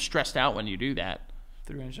kind of stressed out when you do that.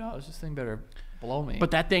 $300. This thing better blow me.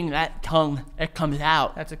 But that thing, that tongue, it comes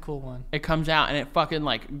out. that's a cool one. It comes out, and it fucking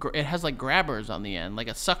like it has like grabbers on the end, like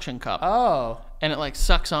a suction cup, Oh. and it like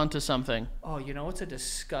sucks onto something. Oh, you know what's a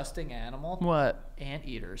disgusting animal? What?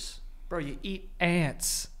 Anteaters. Bro, you eat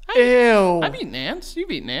ants. Ew. I've eaten ants. You've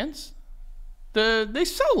eaten ants. They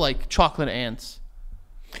sell like chocolate ants.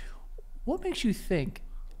 what makes you think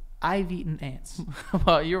I've eaten ants?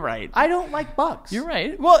 Well, you're right. I don't like bugs. You're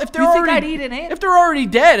right. Well, if they're You think already I'd eat an ant? if they're already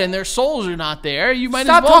dead and their souls are not there, you might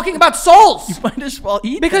Stop as well talking about souls. You might as well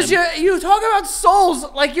eat Because them. you talk about souls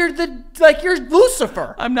like you're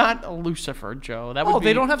Lucifer. I'm not a Lucifer, Joe. That would be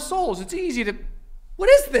They don't have souls. It's easy to. What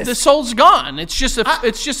is this? the soul's gone. It's just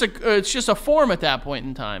a form at that point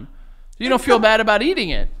in time. You don't feel bad about eating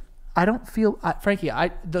it. I don't feel, Frankie.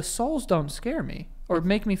 The souls don't scare me or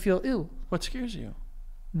make me feel ill. What scares you?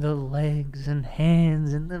 The legs and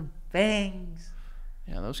hands and the fangs.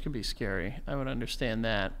 Yeah, those can be scary. I would understand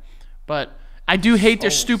that. But I do hate their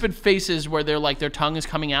stupid faces where they're like their tongue is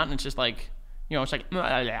coming out and it's just like, you know, it's like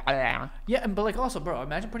Yeah, but like also, bro,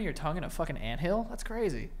 imagine putting your tongue in a fucking anthill. That's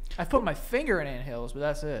crazy. I've put my finger in anthills, but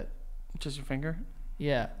that's it. just your finger.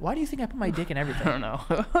 Yeah. Why do you think I put my dick in everything? I don't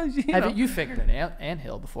know. You fingered an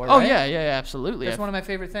anthill before? Oh right? yeah, absolutely. That's one of my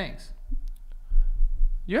favorite things.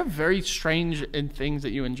 You have very strange things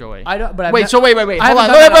that you enjoy. I don't. But I've wait. not- So wait. Hold I haven't on.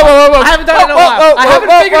 done it in a while. Whoa. I haven't done it in a while. I haven't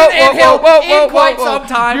figured an anthill in quite some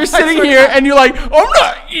time. You're I sitting swear to here God. and you're like, I'm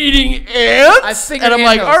not eating ants. I figured and I'm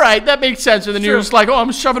like, anthills. all right, that makes sense. And then you're True. just like, oh,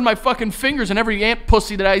 I'm shoving my fucking fingers in every ant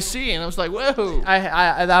pussy that I see. And I was like, whoa.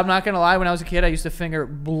 I'm not gonna lie. When I was a kid, I used to finger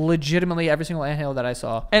legitimately every single anthill that I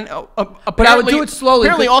saw. And But I would do it slowly.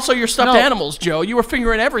 Apparently, 'cause- also your stuffed No. animals, Joe. You were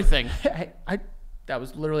fingering everything. That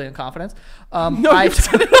was literally in confidence. No, you've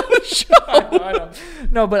said it on the show. I know.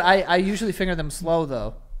 No, but I usually finger them slow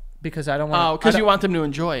though, because I don't want. Oh, because you want them to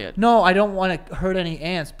enjoy it. No, I don't want to hurt any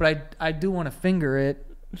ants, but I do want to finger it.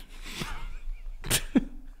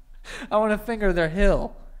 I want to finger their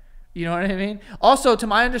hill. You know what I mean? Also, to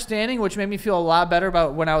my understanding, which made me feel a lot better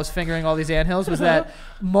about when I was fingering all these anthills, was that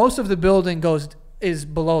most of the building is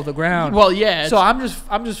below the ground. Well, yeah. So I'm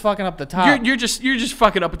just fucking up the top. You're just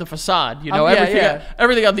fucking up with the facade. You know, Yeah, everything yeah.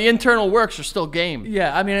 everything of the internal works are still game.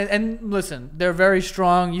 Yeah, I mean, and listen, they're very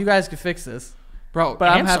strong. You guys can fix this. Bro, But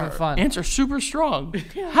I'm ants having are- fun. Ants are super strong.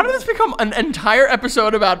 How did this become an entire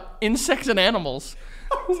episode about insects and animals?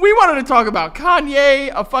 We wanted to talk about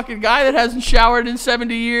Kanye, a fucking guy that hasn't showered in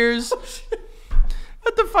 70 years.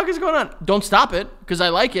 What the fuck is going on? Don't stop it, because I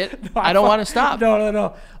like it. I don't want to stop.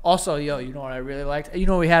 No. Also, yo, you know what I really liked? You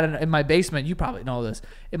know what we had in my basement? You probably know this.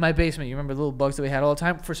 In my basement, you remember the little bugs that we had all the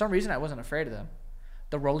time? For some reason, I wasn't afraid of them.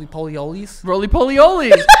 The roly-poly-olies.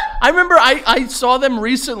 Roly-poly-olies. I remember I saw them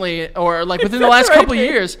recently, or like within the last couple of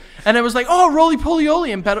years, and it was like, oh,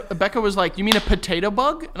 roly-poly-oli. And Becca was like, you mean a potato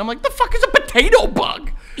bug? And I'm like, the fuck is a potato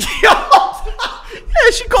bug? Yeah,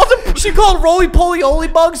 she called roly-poly-oli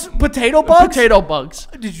bugs potato bugs? potato bugs.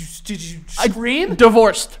 Did you scream?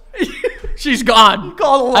 Divorced. She's gone.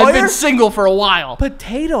 called a I've lawyer? been single for a while.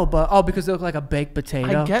 Potato bug. Oh, because they look like a baked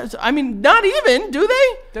potato. I guess. I mean, not even, do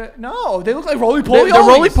they? No, they look like The roly-poly-olies.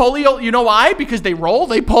 roly-poly, you know why? Because they roll,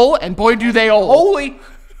 they pull, and boy, do they roll.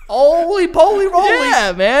 Holy-poly rollies.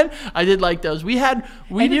 Yeah, man. I did like those.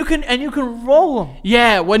 And you can roll them.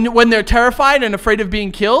 Yeah, when they're terrified and afraid of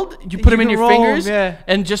being killed, you put them in can your roll 'em, fingers, yeah.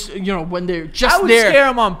 and just when they're just I would there, scare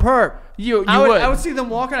them on perp. you I would. would see them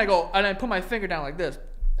walking. I put my finger down like this,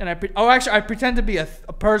 and I pretend to be a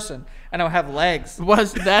person, and I would have legs.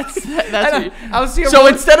 That's I would see. So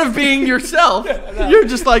instead of being yourself, you're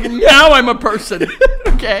just like, now I'm a person.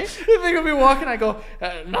 Okay. the thing would be walking, I go,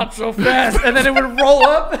 not so fast, and then it would roll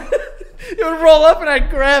up. It would roll up, and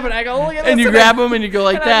I'd grab it. I go, look at this. And you grab them and you go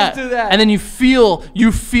like and I that. just do that. And then you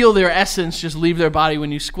feel their essence just leave their body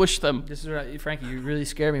when you squish them. This is right, Frankie. You really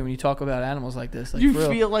scare me when you talk about animals like this. Like, You for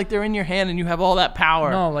real. feel like they're in your hand and you have all that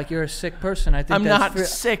power. No, like you're a sick person. I think I'm that's not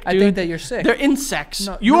sick, I dude. think that you're sick. They're insects.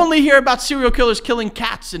 No, you no. only hear about serial killers killing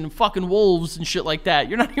cats and fucking wolves and shit like that.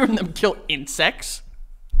 You're not hearing them kill insects.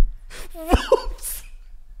 Wolves.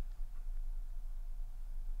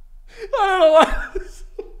 I don't know why.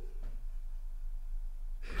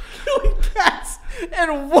 Killing cats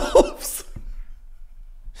and wolves.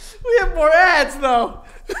 We have more ads though.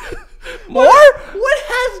 More? What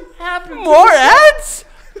has happened? More ads?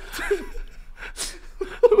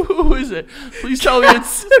 Who is it? Please tell me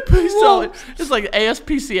it's. Please tell me it's like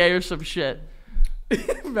ASPCA or some shit.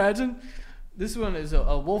 Imagine. This one is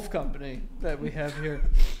a wolf company that we have here.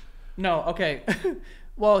 No, okay.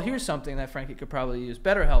 Well, here's something that Frankie could probably use.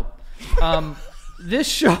 BetterHelp. This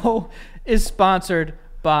show is sponsored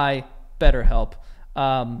by BetterHelp.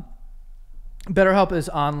 BetterHelp is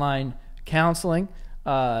online counseling,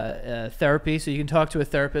 therapy, so you can talk to a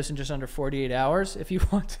therapist in just under 48 hours if you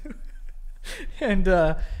want to.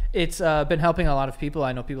 And it's been helping a lot of people.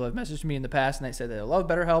 I know people have messaged me in the past and they said they love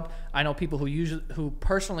BetterHelp. I know people who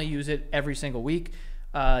personally use it every single week.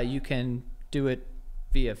 You can do it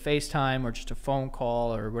via FaceTime or just a phone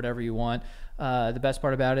call or whatever you want. The best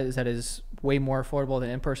part about it is that it is way more affordable than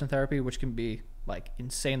in-person therapy, which can be like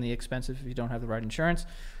insanely expensive if you don't have the right insurance.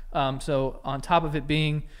 So on top of it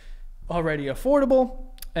being already affordable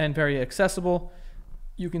and very accessible,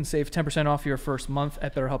 you can save 10% off your first month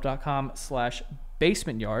at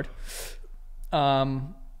BetterHelp.com/basementyard.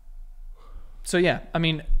 So yeah, I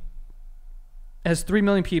mean, has 3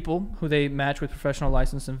 million people who they match with professional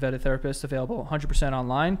licensed and vetted therapists available 100%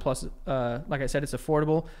 online. Plus, like I said, it's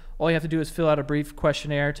affordable. All you have to do is fill out a brief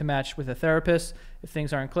questionnaire to match with a therapist. If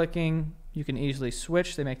things aren't clicking, you can easily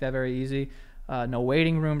switch. They make that very easy. No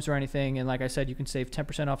waiting rooms or anything. And like I said, you can save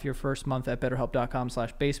 10% off your first month at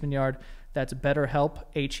BetterHelp.com/basementyard. That's BetterHelp,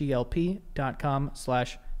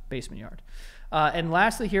 HELP.com/basementyard. And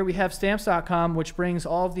lastly here we have Stamps.com, which brings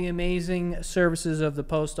all of the amazing services of the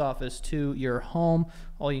post office to your home.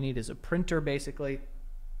 All you need is a printer, basically.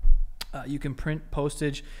 You can print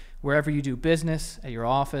postage wherever you do business, at your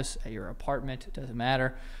office, at your apartment, it doesn't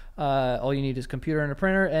matter. All you need is a computer and a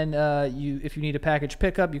printer, and if you need a package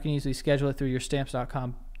pickup, you can easily schedule it through your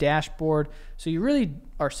Stamps.com dashboard. So you really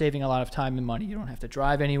are saving a lot of time and money. You don't have to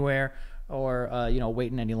drive anywhere or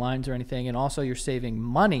wait in any lines or anything. And also you're saving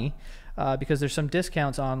money because there's some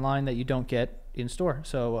discounts online that you don't get in store.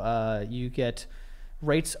 So you get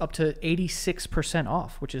rates up to 86%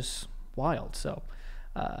 off, which is wild. So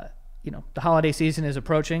the holiday season is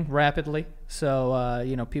approaching rapidly. So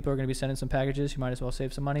people are going to be sending some packages. You might as well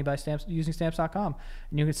save some money by using Stamps.com.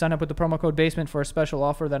 And you can sign up with the promo code BASEMENT for a special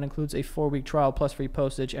offer that includes a 4-week trial plus free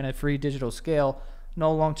postage and a free digital scale.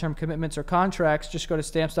 No long-term commitments or contracts. Just go to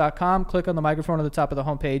Stamps.com, click on the microphone at the top of the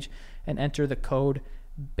homepage, and enter the code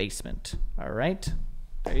BASEMENT. All right?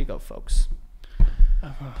 There you go, folks.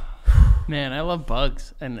 Man, I love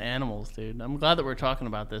bugs and animals, dude. I'm glad that we're talking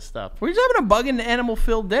about this stuff. We're just having a bug and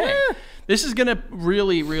animal-filled day. Yeah. This is going to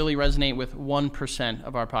really, really resonate with 1%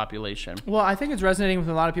 of our population. Well, I think it's resonating with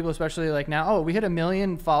a lot of people, especially like now. Oh, we hit 1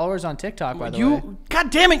 million followers on TikTok, by the way. God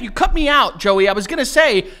damn it, you cut me out, Joey. I was going to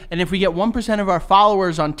say, and if we get 1% of our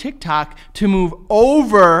followers on TikTok to move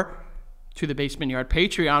over to the Basement Yard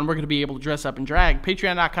Patreon, we're going to be able to dress up and drag.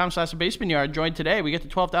 Patreon.com/basementyard. Join today. We get to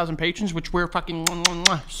 12,000 patrons, which we're fucking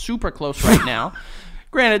super close right now.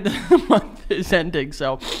 Granted, the month is ending,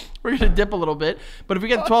 so we're going to dip a little bit. But if we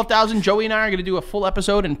get to 12,000, Joey and I are going to do a full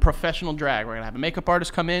episode in professional drag. We're going to have a makeup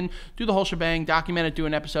artist come in, do the whole shebang, document it, do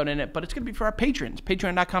an episode in it. But it's going to be for our patrons.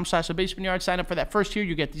 Patreon.com/basementyard. Sign up for that first tier.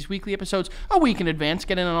 You get these weekly episodes a week in advance.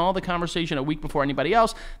 Get in on all the conversation a week before anybody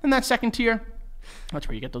else. Then that second tier, that's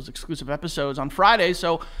where you get those exclusive episodes on Friday.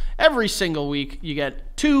 So every single week, you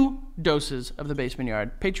get 2 doses of the Basement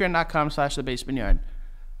Yard. Patreon.com/thebasementyard.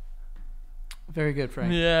 Very good,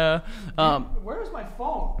 Frank. Yeah. Where's my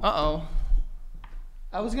phone? Uh-oh.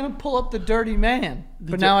 I was going to pull up the dirty man,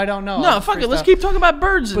 but now I don't know. No, fuck it. Let's keep talking about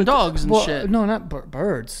birds and dogs and shit. No, not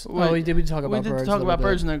birds. We did talk about birds. We did talk about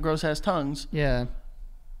birds and their gross-ass tongues. Yeah.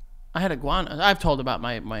 I had iguanas. I've told about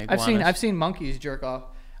my iguanas. I've seen monkeys jerk off.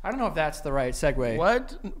 I don't know if that's the right segue.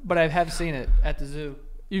 What? But I have seen it at the zoo.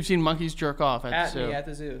 You've seen monkeys jerk off at the zoo? Me, at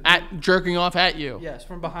the zoo. Jerking off at you? Yes,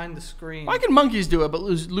 from behind the screen. Why can monkeys do it, but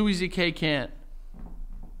Louis C.K. can't?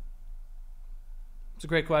 It's a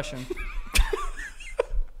great question.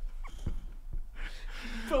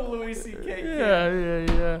 But Louis C.K.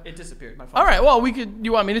 Yeah. It disappeared. My phone. All right, well,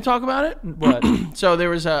 you want me to talk about it? What? So there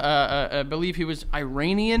was I believe he was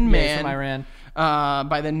Iranian man. From Iran.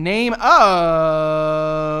 By the name of...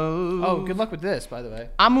 Oh, good luck with this, by the way.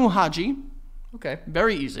 Amu Haji. Okay.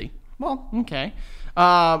 Very easy. Well. Okay.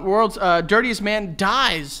 World's dirtiest man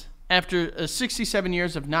dies after 67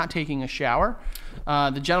 years of not taking a shower.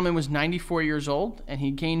 The gentleman was 94 years old, and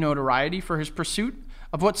he gained notoriety for his pursuit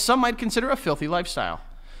of what some might consider a filthy lifestyle.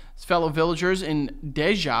 His fellow villagers in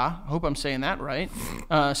Deja, I hope I'm saying that right,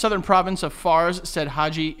 southern province of Fars, said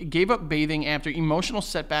Haji gave up bathing after emotional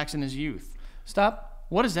setbacks in his youth. Stop.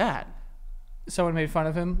 What is that? Someone made fun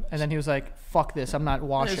of him, and then he was like, fuck this, I'm not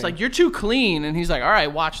washing. It's like, you're too clean, and he's like, all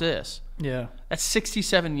right, watch this. Yeah. That's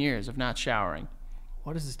 67 years of not showering.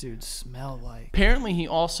 What does this dude smell like? Apparently, he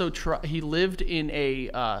also he lived in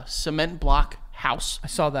a cement block house. I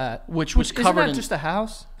saw that. Which was covered in... just a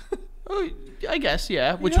house? I guess,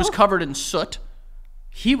 yeah. Which was covered in soot.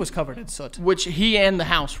 He was covered in soot. Which he and the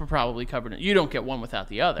house were probably covered in. You don't get one without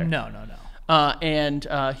the other. No. And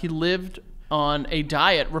he lived on a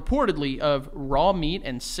diet, reportedly, of raw meat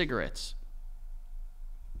and cigarettes.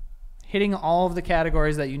 Hitting all of the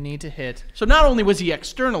categories that you need to hit. So not only was he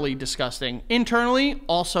externally disgusting, internally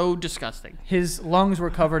also disgusting. His lungs were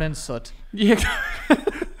covered in soot. Yeah,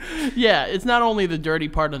 yeah. It's not only the dirty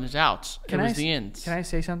part on his outs; it was the ins. Can I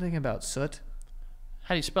say something about soot?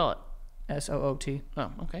 How do you spell it? SOOT.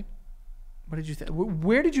 Oh, okay. What did you think?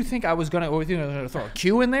 Where did you think I was gonna? Were you gonna throw a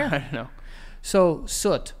Q in there? I don't know. So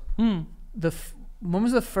soot. When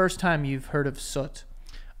was the first time you've heard of soot?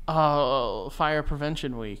 Fire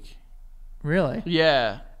Prevention Week. Really?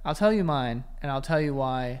 Yeah. I'll tell you mine, and I'll tell you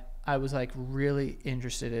why I was like really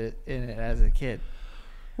interested in it as a kid.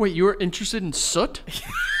 Wait, you were interested in soot?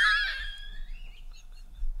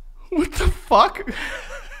 What the fuck?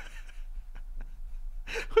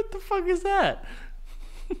 What the fuck is that?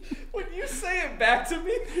 When you say it back to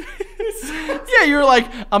me, Yeah, you were like,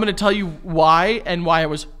 I'm going to tell you why and why I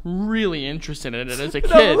was really interested in it as a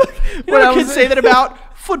kid. You know, kids say that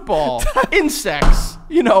about football, insects,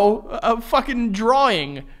 you know, fucking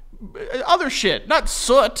drawing, other shit, not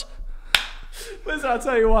soot. listen, I'll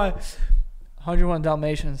tell you why. 101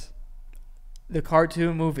 Dalmatians, the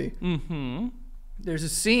cartoon movie. Mm-hmm. There's a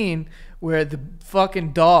scene where the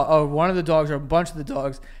fucking dog, or one of the dogs, or a bunch of the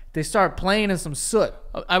dogs, they start playing in some soot.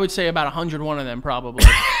 I would say about 101 of them probably.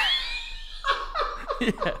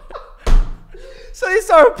 Yeah. So they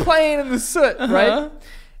start playing in the soot, right?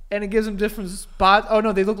 And it gives them different spots. Oh,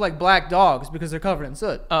 no, they look like black dogs because they're covered in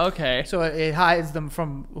soot. Oh, okay. So it hides them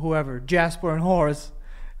from whoever, Jasper and Horace.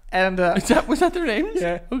 And Was that their names?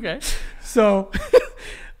 Yeah. Okay. So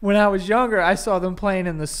when I was younger, I saw them playing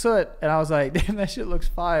in the soot, and I was like, damn, that shit looks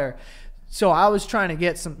fire. So I was trying to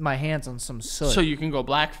get my hands on some soot. So you can go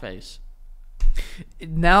blackface.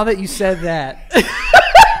 Now that you said that,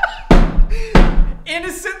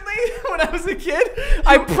 innocently, when I was a kid,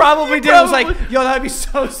 I probably did. I was like, yo, that'd be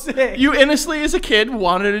so sick. You innocently, as a kid,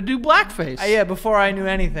 wanted to do blackface. Yeah, before I knew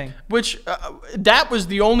anything. Which, that was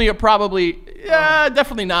the only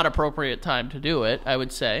definitely not appropriate time to do it, I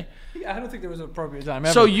would say. Yeah, I don't think there was an appropriate time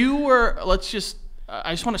ever. So you were, I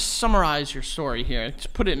just want to summarize your story here.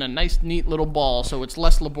 Just put it in a nice, neat little ball so it's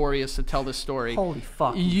less laborious to tell this story. Holy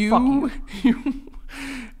fuck. You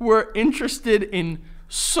were interested in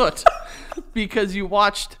soot because you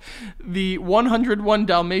watched the 101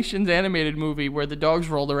 Dalmatians animated movie where the dogs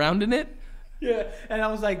rolled around in it. Yeah, and I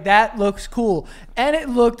was like, that looks cool. And it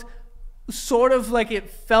looked sort of like it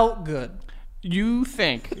felt good. You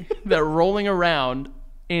think that rolling around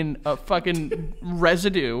in a fucking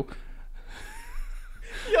residue...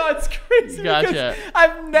 Yo, it's crazy. Gotcha. Because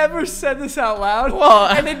I've never said this out loud. Well,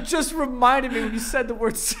 and it just reminded me when you said the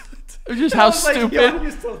word soot. Just I how was like, yo, stupid I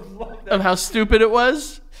used to love that. of how stupid it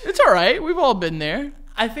was. It's all right. We've all been there.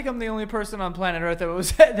 I think I'm the only person on planet Earth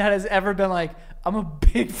that has ever been like, I'm a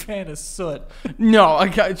big fan of soot. No,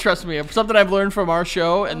 trust me. Something I've learned from our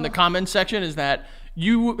show and the comment section is that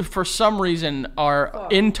you, for some reason, are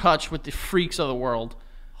in touch with the freaks of the world.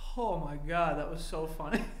 Oh my god, that was so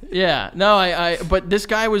funny. Yeah, no, but this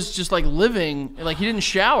guy was just like living, like he didn't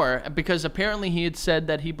shower because apparently he had said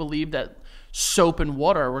that he believed that soap and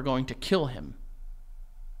water were going to kill him.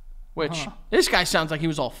 Which, this guy sounds like he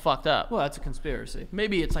was all fucked up. Well, that's a conspiracy.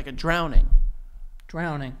 Maybe it's like a drowning.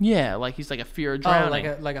 Drowning. Yeah, like he's like a fear of drowning.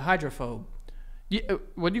 Oh, like a hydrophobe. Yeah,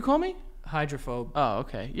 what do you call me? Hydrophobe. Oh,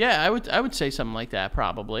 okay. Yeah, I would say something like that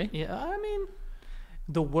probably. Yeah, I mean,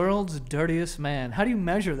 the world's dirtiest man. How do you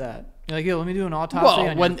measure that? You're like, yo, let me do an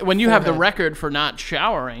autopsy. Well, when you have the record for not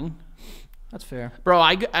showering. That's fair. Bro,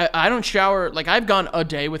 I don't shower. Like, I've gone a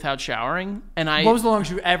day without showering, and What was the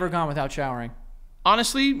longest you've ever gone without showering?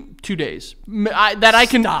 Honestly, 2 days. That I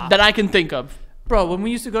can think of. Bro, when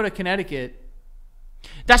we used to go to Connecticut.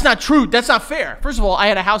 That's not true. That's not fair. First of all, I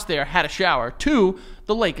had a house there, had a shower. 2,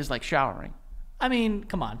 the lake is like showering. I mean,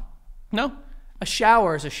 come on. No? A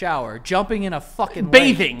shower is a shower. Jumping in a fucking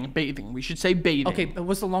bathing. Bathing. We should say bathing. Okay, but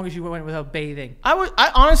what's the longest you went without bathing?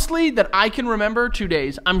 I honestly, that I can remember, 2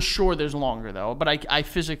 days. I'm sure there's longer, though, but I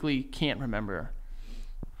physically can't remember.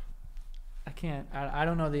 I can't. I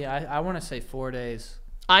don't know I want to say 4 days.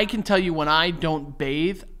 I can tell you when I don't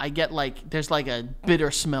bathe, I get there's like a bitter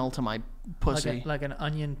smell to my pussy. Like an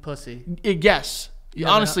onion pussy. Yes.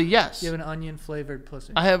 Honestly, yes. You have an onion flavored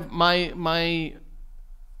pussy. I have my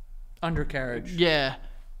undercarriage. Yeah.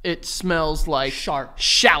 It smells like sharp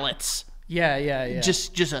shallots. Yeah.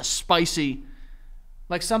 Just a spicy,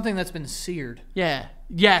 like something that's been seared. Yeah.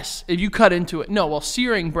 Yes. If you cut into it. No, well,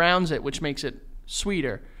 searing browns it, which makes it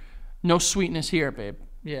sweeter. No sweetness here, babe.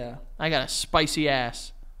 Yeah. I got a spicy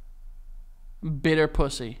ass. Bitter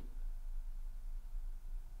pussy.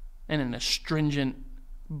 And an astringent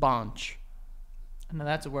bunch. No,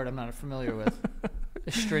 that's a word I'm not familiar with.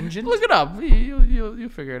 Astringent? Look it up. You'll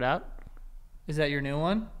figure it out. Is that your new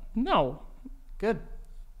one? No. Good.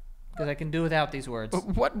 Because I can do without these words.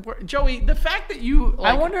 What, Joey? The fact that you,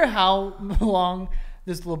 I wonder how long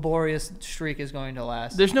this laborious streak is going to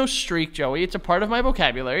last. There's no streak, Joey. It's a part of my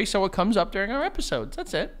vocabulary, so it comes up during our episodes.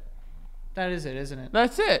 That's it. That is it, isn't it?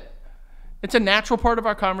 That's it. It's a natural part of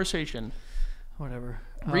our conversation. Whatever.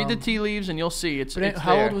 Read the tea leaves and you'll see it's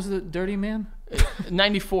How there. old was the dirty man?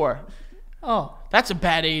 94. Oh, That's a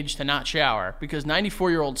bad age to not shower because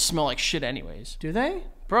 94-year-olds smell like shit anyways. do they?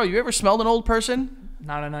 Bro, you ever smelled an old person?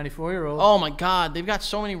 Not a 94-year-old. Oh my God, they've got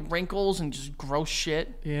so many wrinkles and just gross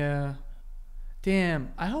shit. Yeah.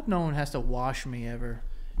 Damn. I hope no one has to wash me ever.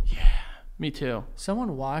 Me too.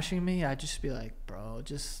 Someone washing me, I'd just be like, bro,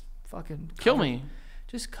 just fucking Kill cover- me.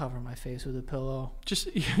 Just cover my face with a pillow.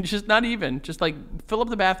 Just not even. Just like fill up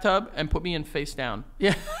the bathtub and put me in face down.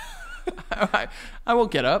 Yeah. I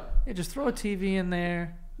won't get up. Yeah, just throw a TV in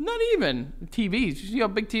there. Not even TVs. You see how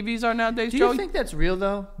big TVs are nowadays, Do Joey? you think that's real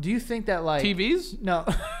though? Do you think that like TVs? No.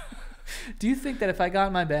 Do you think that if I got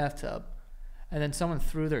in my bathtub and then someone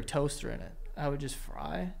threw their toaster in it, I would just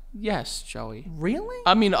fry? Yes, Joey. Really?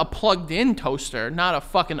 I mean, a plugged-in toaster, not a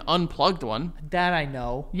fucking unplugged one. That I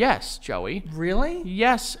know. Yes, Joey. Really?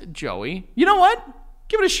 Yes, Joey. You know what?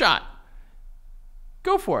 Give it a shot.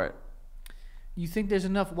 Go for it. You think there's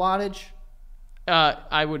enough wattage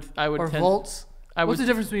I would or tend- volts? I What's would- the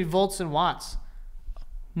difference between volts and watts?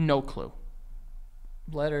 No clue.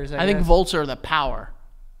 Letters, I think guess. volts are the power.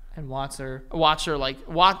 And watts are... Watts are like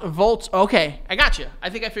volts. Okay, I got you. I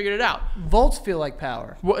think I figured it out. Volts feel like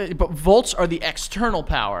power. But volts are the external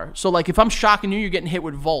power. So like if I'm shocking you, you're getting hit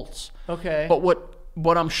with volts. Okay. But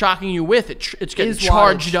what I'm shocking you with, it's getting Is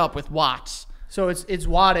charged wattage. up with watts. So it's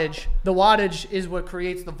wattage. The wattage is what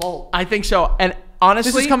creates the volt. I think so. And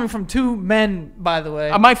honestly, This is coming from two men, by the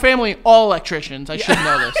way. my family, all electricians. I should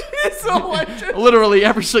know this. It's electric. Literally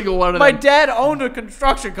every single one of My them. dad owned a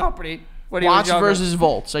construction company when he was Watts younger. versus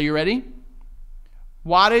volts. Are you ready?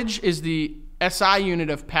 Wattage is the SI unit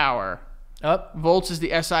of power. Up. Volts is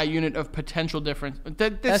the SI unit of potential difference.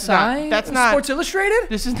 This is SI? not. That's not. Sports Illustrated?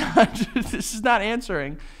 This is not. This is not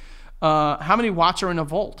answering. How many watts are in a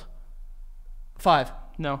volt? 5.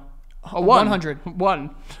 No. A 100.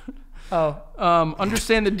 1. Oh.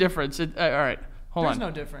 Understand the difference. All right. Hold There's on.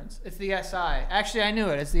 no difference. It's the SI. Actually, I knew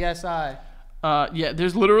it. It's the SI. Yeah.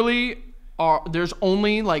 There's literally. There's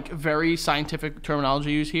only like very scientific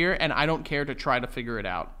terminology used here, and I don't care to try to figure it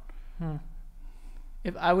out.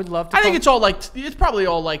 If I would love to. I think it's probably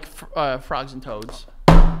all like frogs and toads.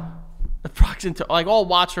 Frogs and like all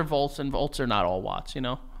watts are volts, and volts are not all watts. You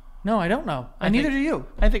know. No, I don't know. And neither do you.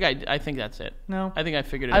 I think that's it. No. I think I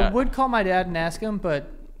figured it I out. would call my dad and ask him,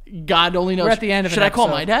 but God only knows. We're at the end of Should an I call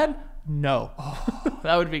episode. my dad? no.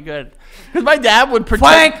 That would be good. Because my dad would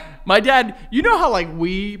pretend. Frank! My dad, you know how like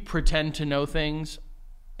we pretend to know things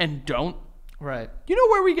and don't? Right. You know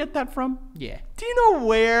where we get that from? Yeah. Do you know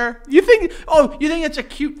where? You think it's a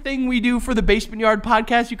cute thing we do for the Basement Yard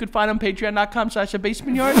podcast you could find on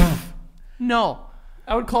patreon.com/thebasementyard? No.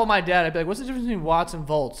 I would call my dad. I'd be like, what's the difference between watts and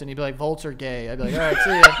volts? And he'd be like, volts are gay. I'd be like, all right,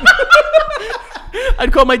 see ya.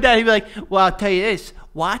 I'd call my dad. He'd be like, well, I'll tell you this.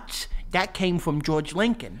 Watts, that came from George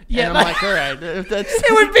Lincoln. Yeah, And I'm like- like, all right. If that's,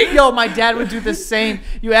 It would be, my dad would do the same.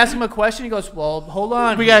 You ask him a question, he goes, well, hold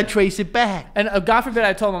on. we got to trace it back. And God forbid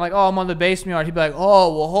I told him, like, oh, I'm on the basement yard. He'd be like,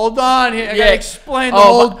 oh, well, hold on. I Yeah. gotta explain the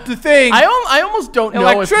Oh, whole thing. I almost don't know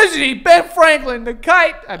if... Electricity, Ben Franklin, the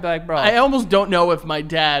kite. I'd be like, bro. I almost don't know if my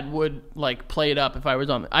dad would like play it up if I was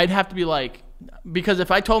on. I'd have to be like, because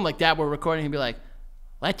if I told him like, Dad, we're recording, he'd be like,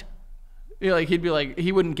 what? You know, like he'd be like,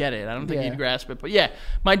 he wouldn't get it. I don't think Yeah. he'd grasp it. But yeah,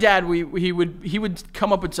 my dad, he would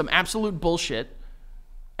come up with some absolute bullshit,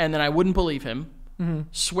 and then I wouldn't believe him. Mm-hmm.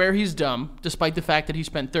 Swear he's dumb, despite the fact that he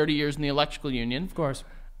spent 30 years in the electrical union, Of course.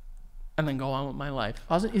 and then go on with my life.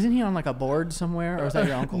 Isn't he on like a board somewhere, or is that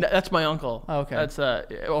your uncle? No, that's my uncle. Oh, okay. That's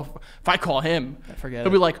well, if I call him, Forget he'll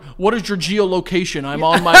it. be like, "What is your geolocation? I'm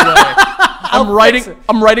on my way. I'm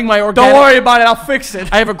writing my organic. Don't worry about it. I'll fix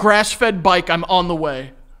it. I have a grass-fed bike. I'm on the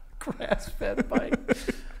way." Grass-fed bike.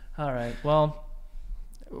 All right. Well,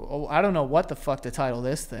 I don't know what the fuck to title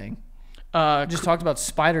this thing. Just talked about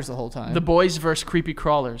spiders the whole time. The boys versus creepy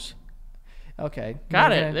crawlers. Okay.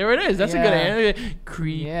 Got Okay. it. There it is. That's a good answer.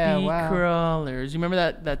 Creepy Yeah, wow. crawlers. You remember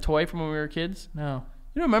that toy from when we were kids? No.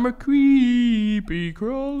 You don't remember creepy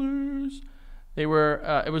crawlers? They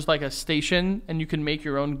were. It was like a station, and you can make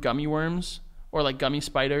your own gummy worms or like gummy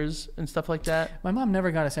spiders and stuff like that. My mom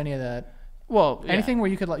never got us any of that. Well, yeah. Anything where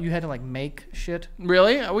you had to like make shit.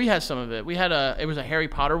 Really? We had some of it. We had it was a Harry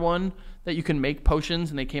Potter one that you can make potions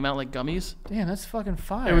and they came out like gummies. Damn, that's fucking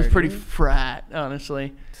fire. It was pretty dude. frat,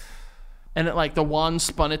 honestly. And it like the wand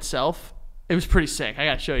spun itself. It was pretty sick. I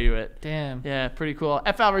gotta show you it. Damn. Yeah, pretty cool.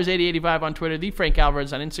 F Alvarez 8085 on Twitter, the Frank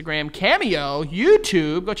Alvarez on Instagram, Cameo,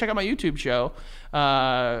 YouTube. Go check out my YouTube show.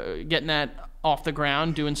 Getting that off the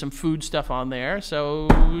ground, doing some food stuff on there. So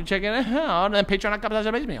check it out. And then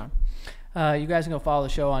Patreon.com/basement. You guys can go follow the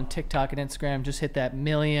show on TikTok and Instagram. Just hit that 1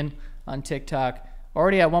 million on TikTok.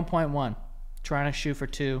 Already at 1.1. Trying to shoot for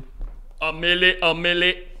 2. A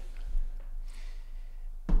milli.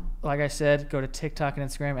 Like I said, go to TikTok and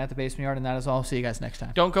Instagram at The Basement Yard, and that is all. See you guys next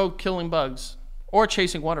time. Don't go killing bugs or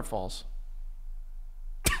chasing waterfalls.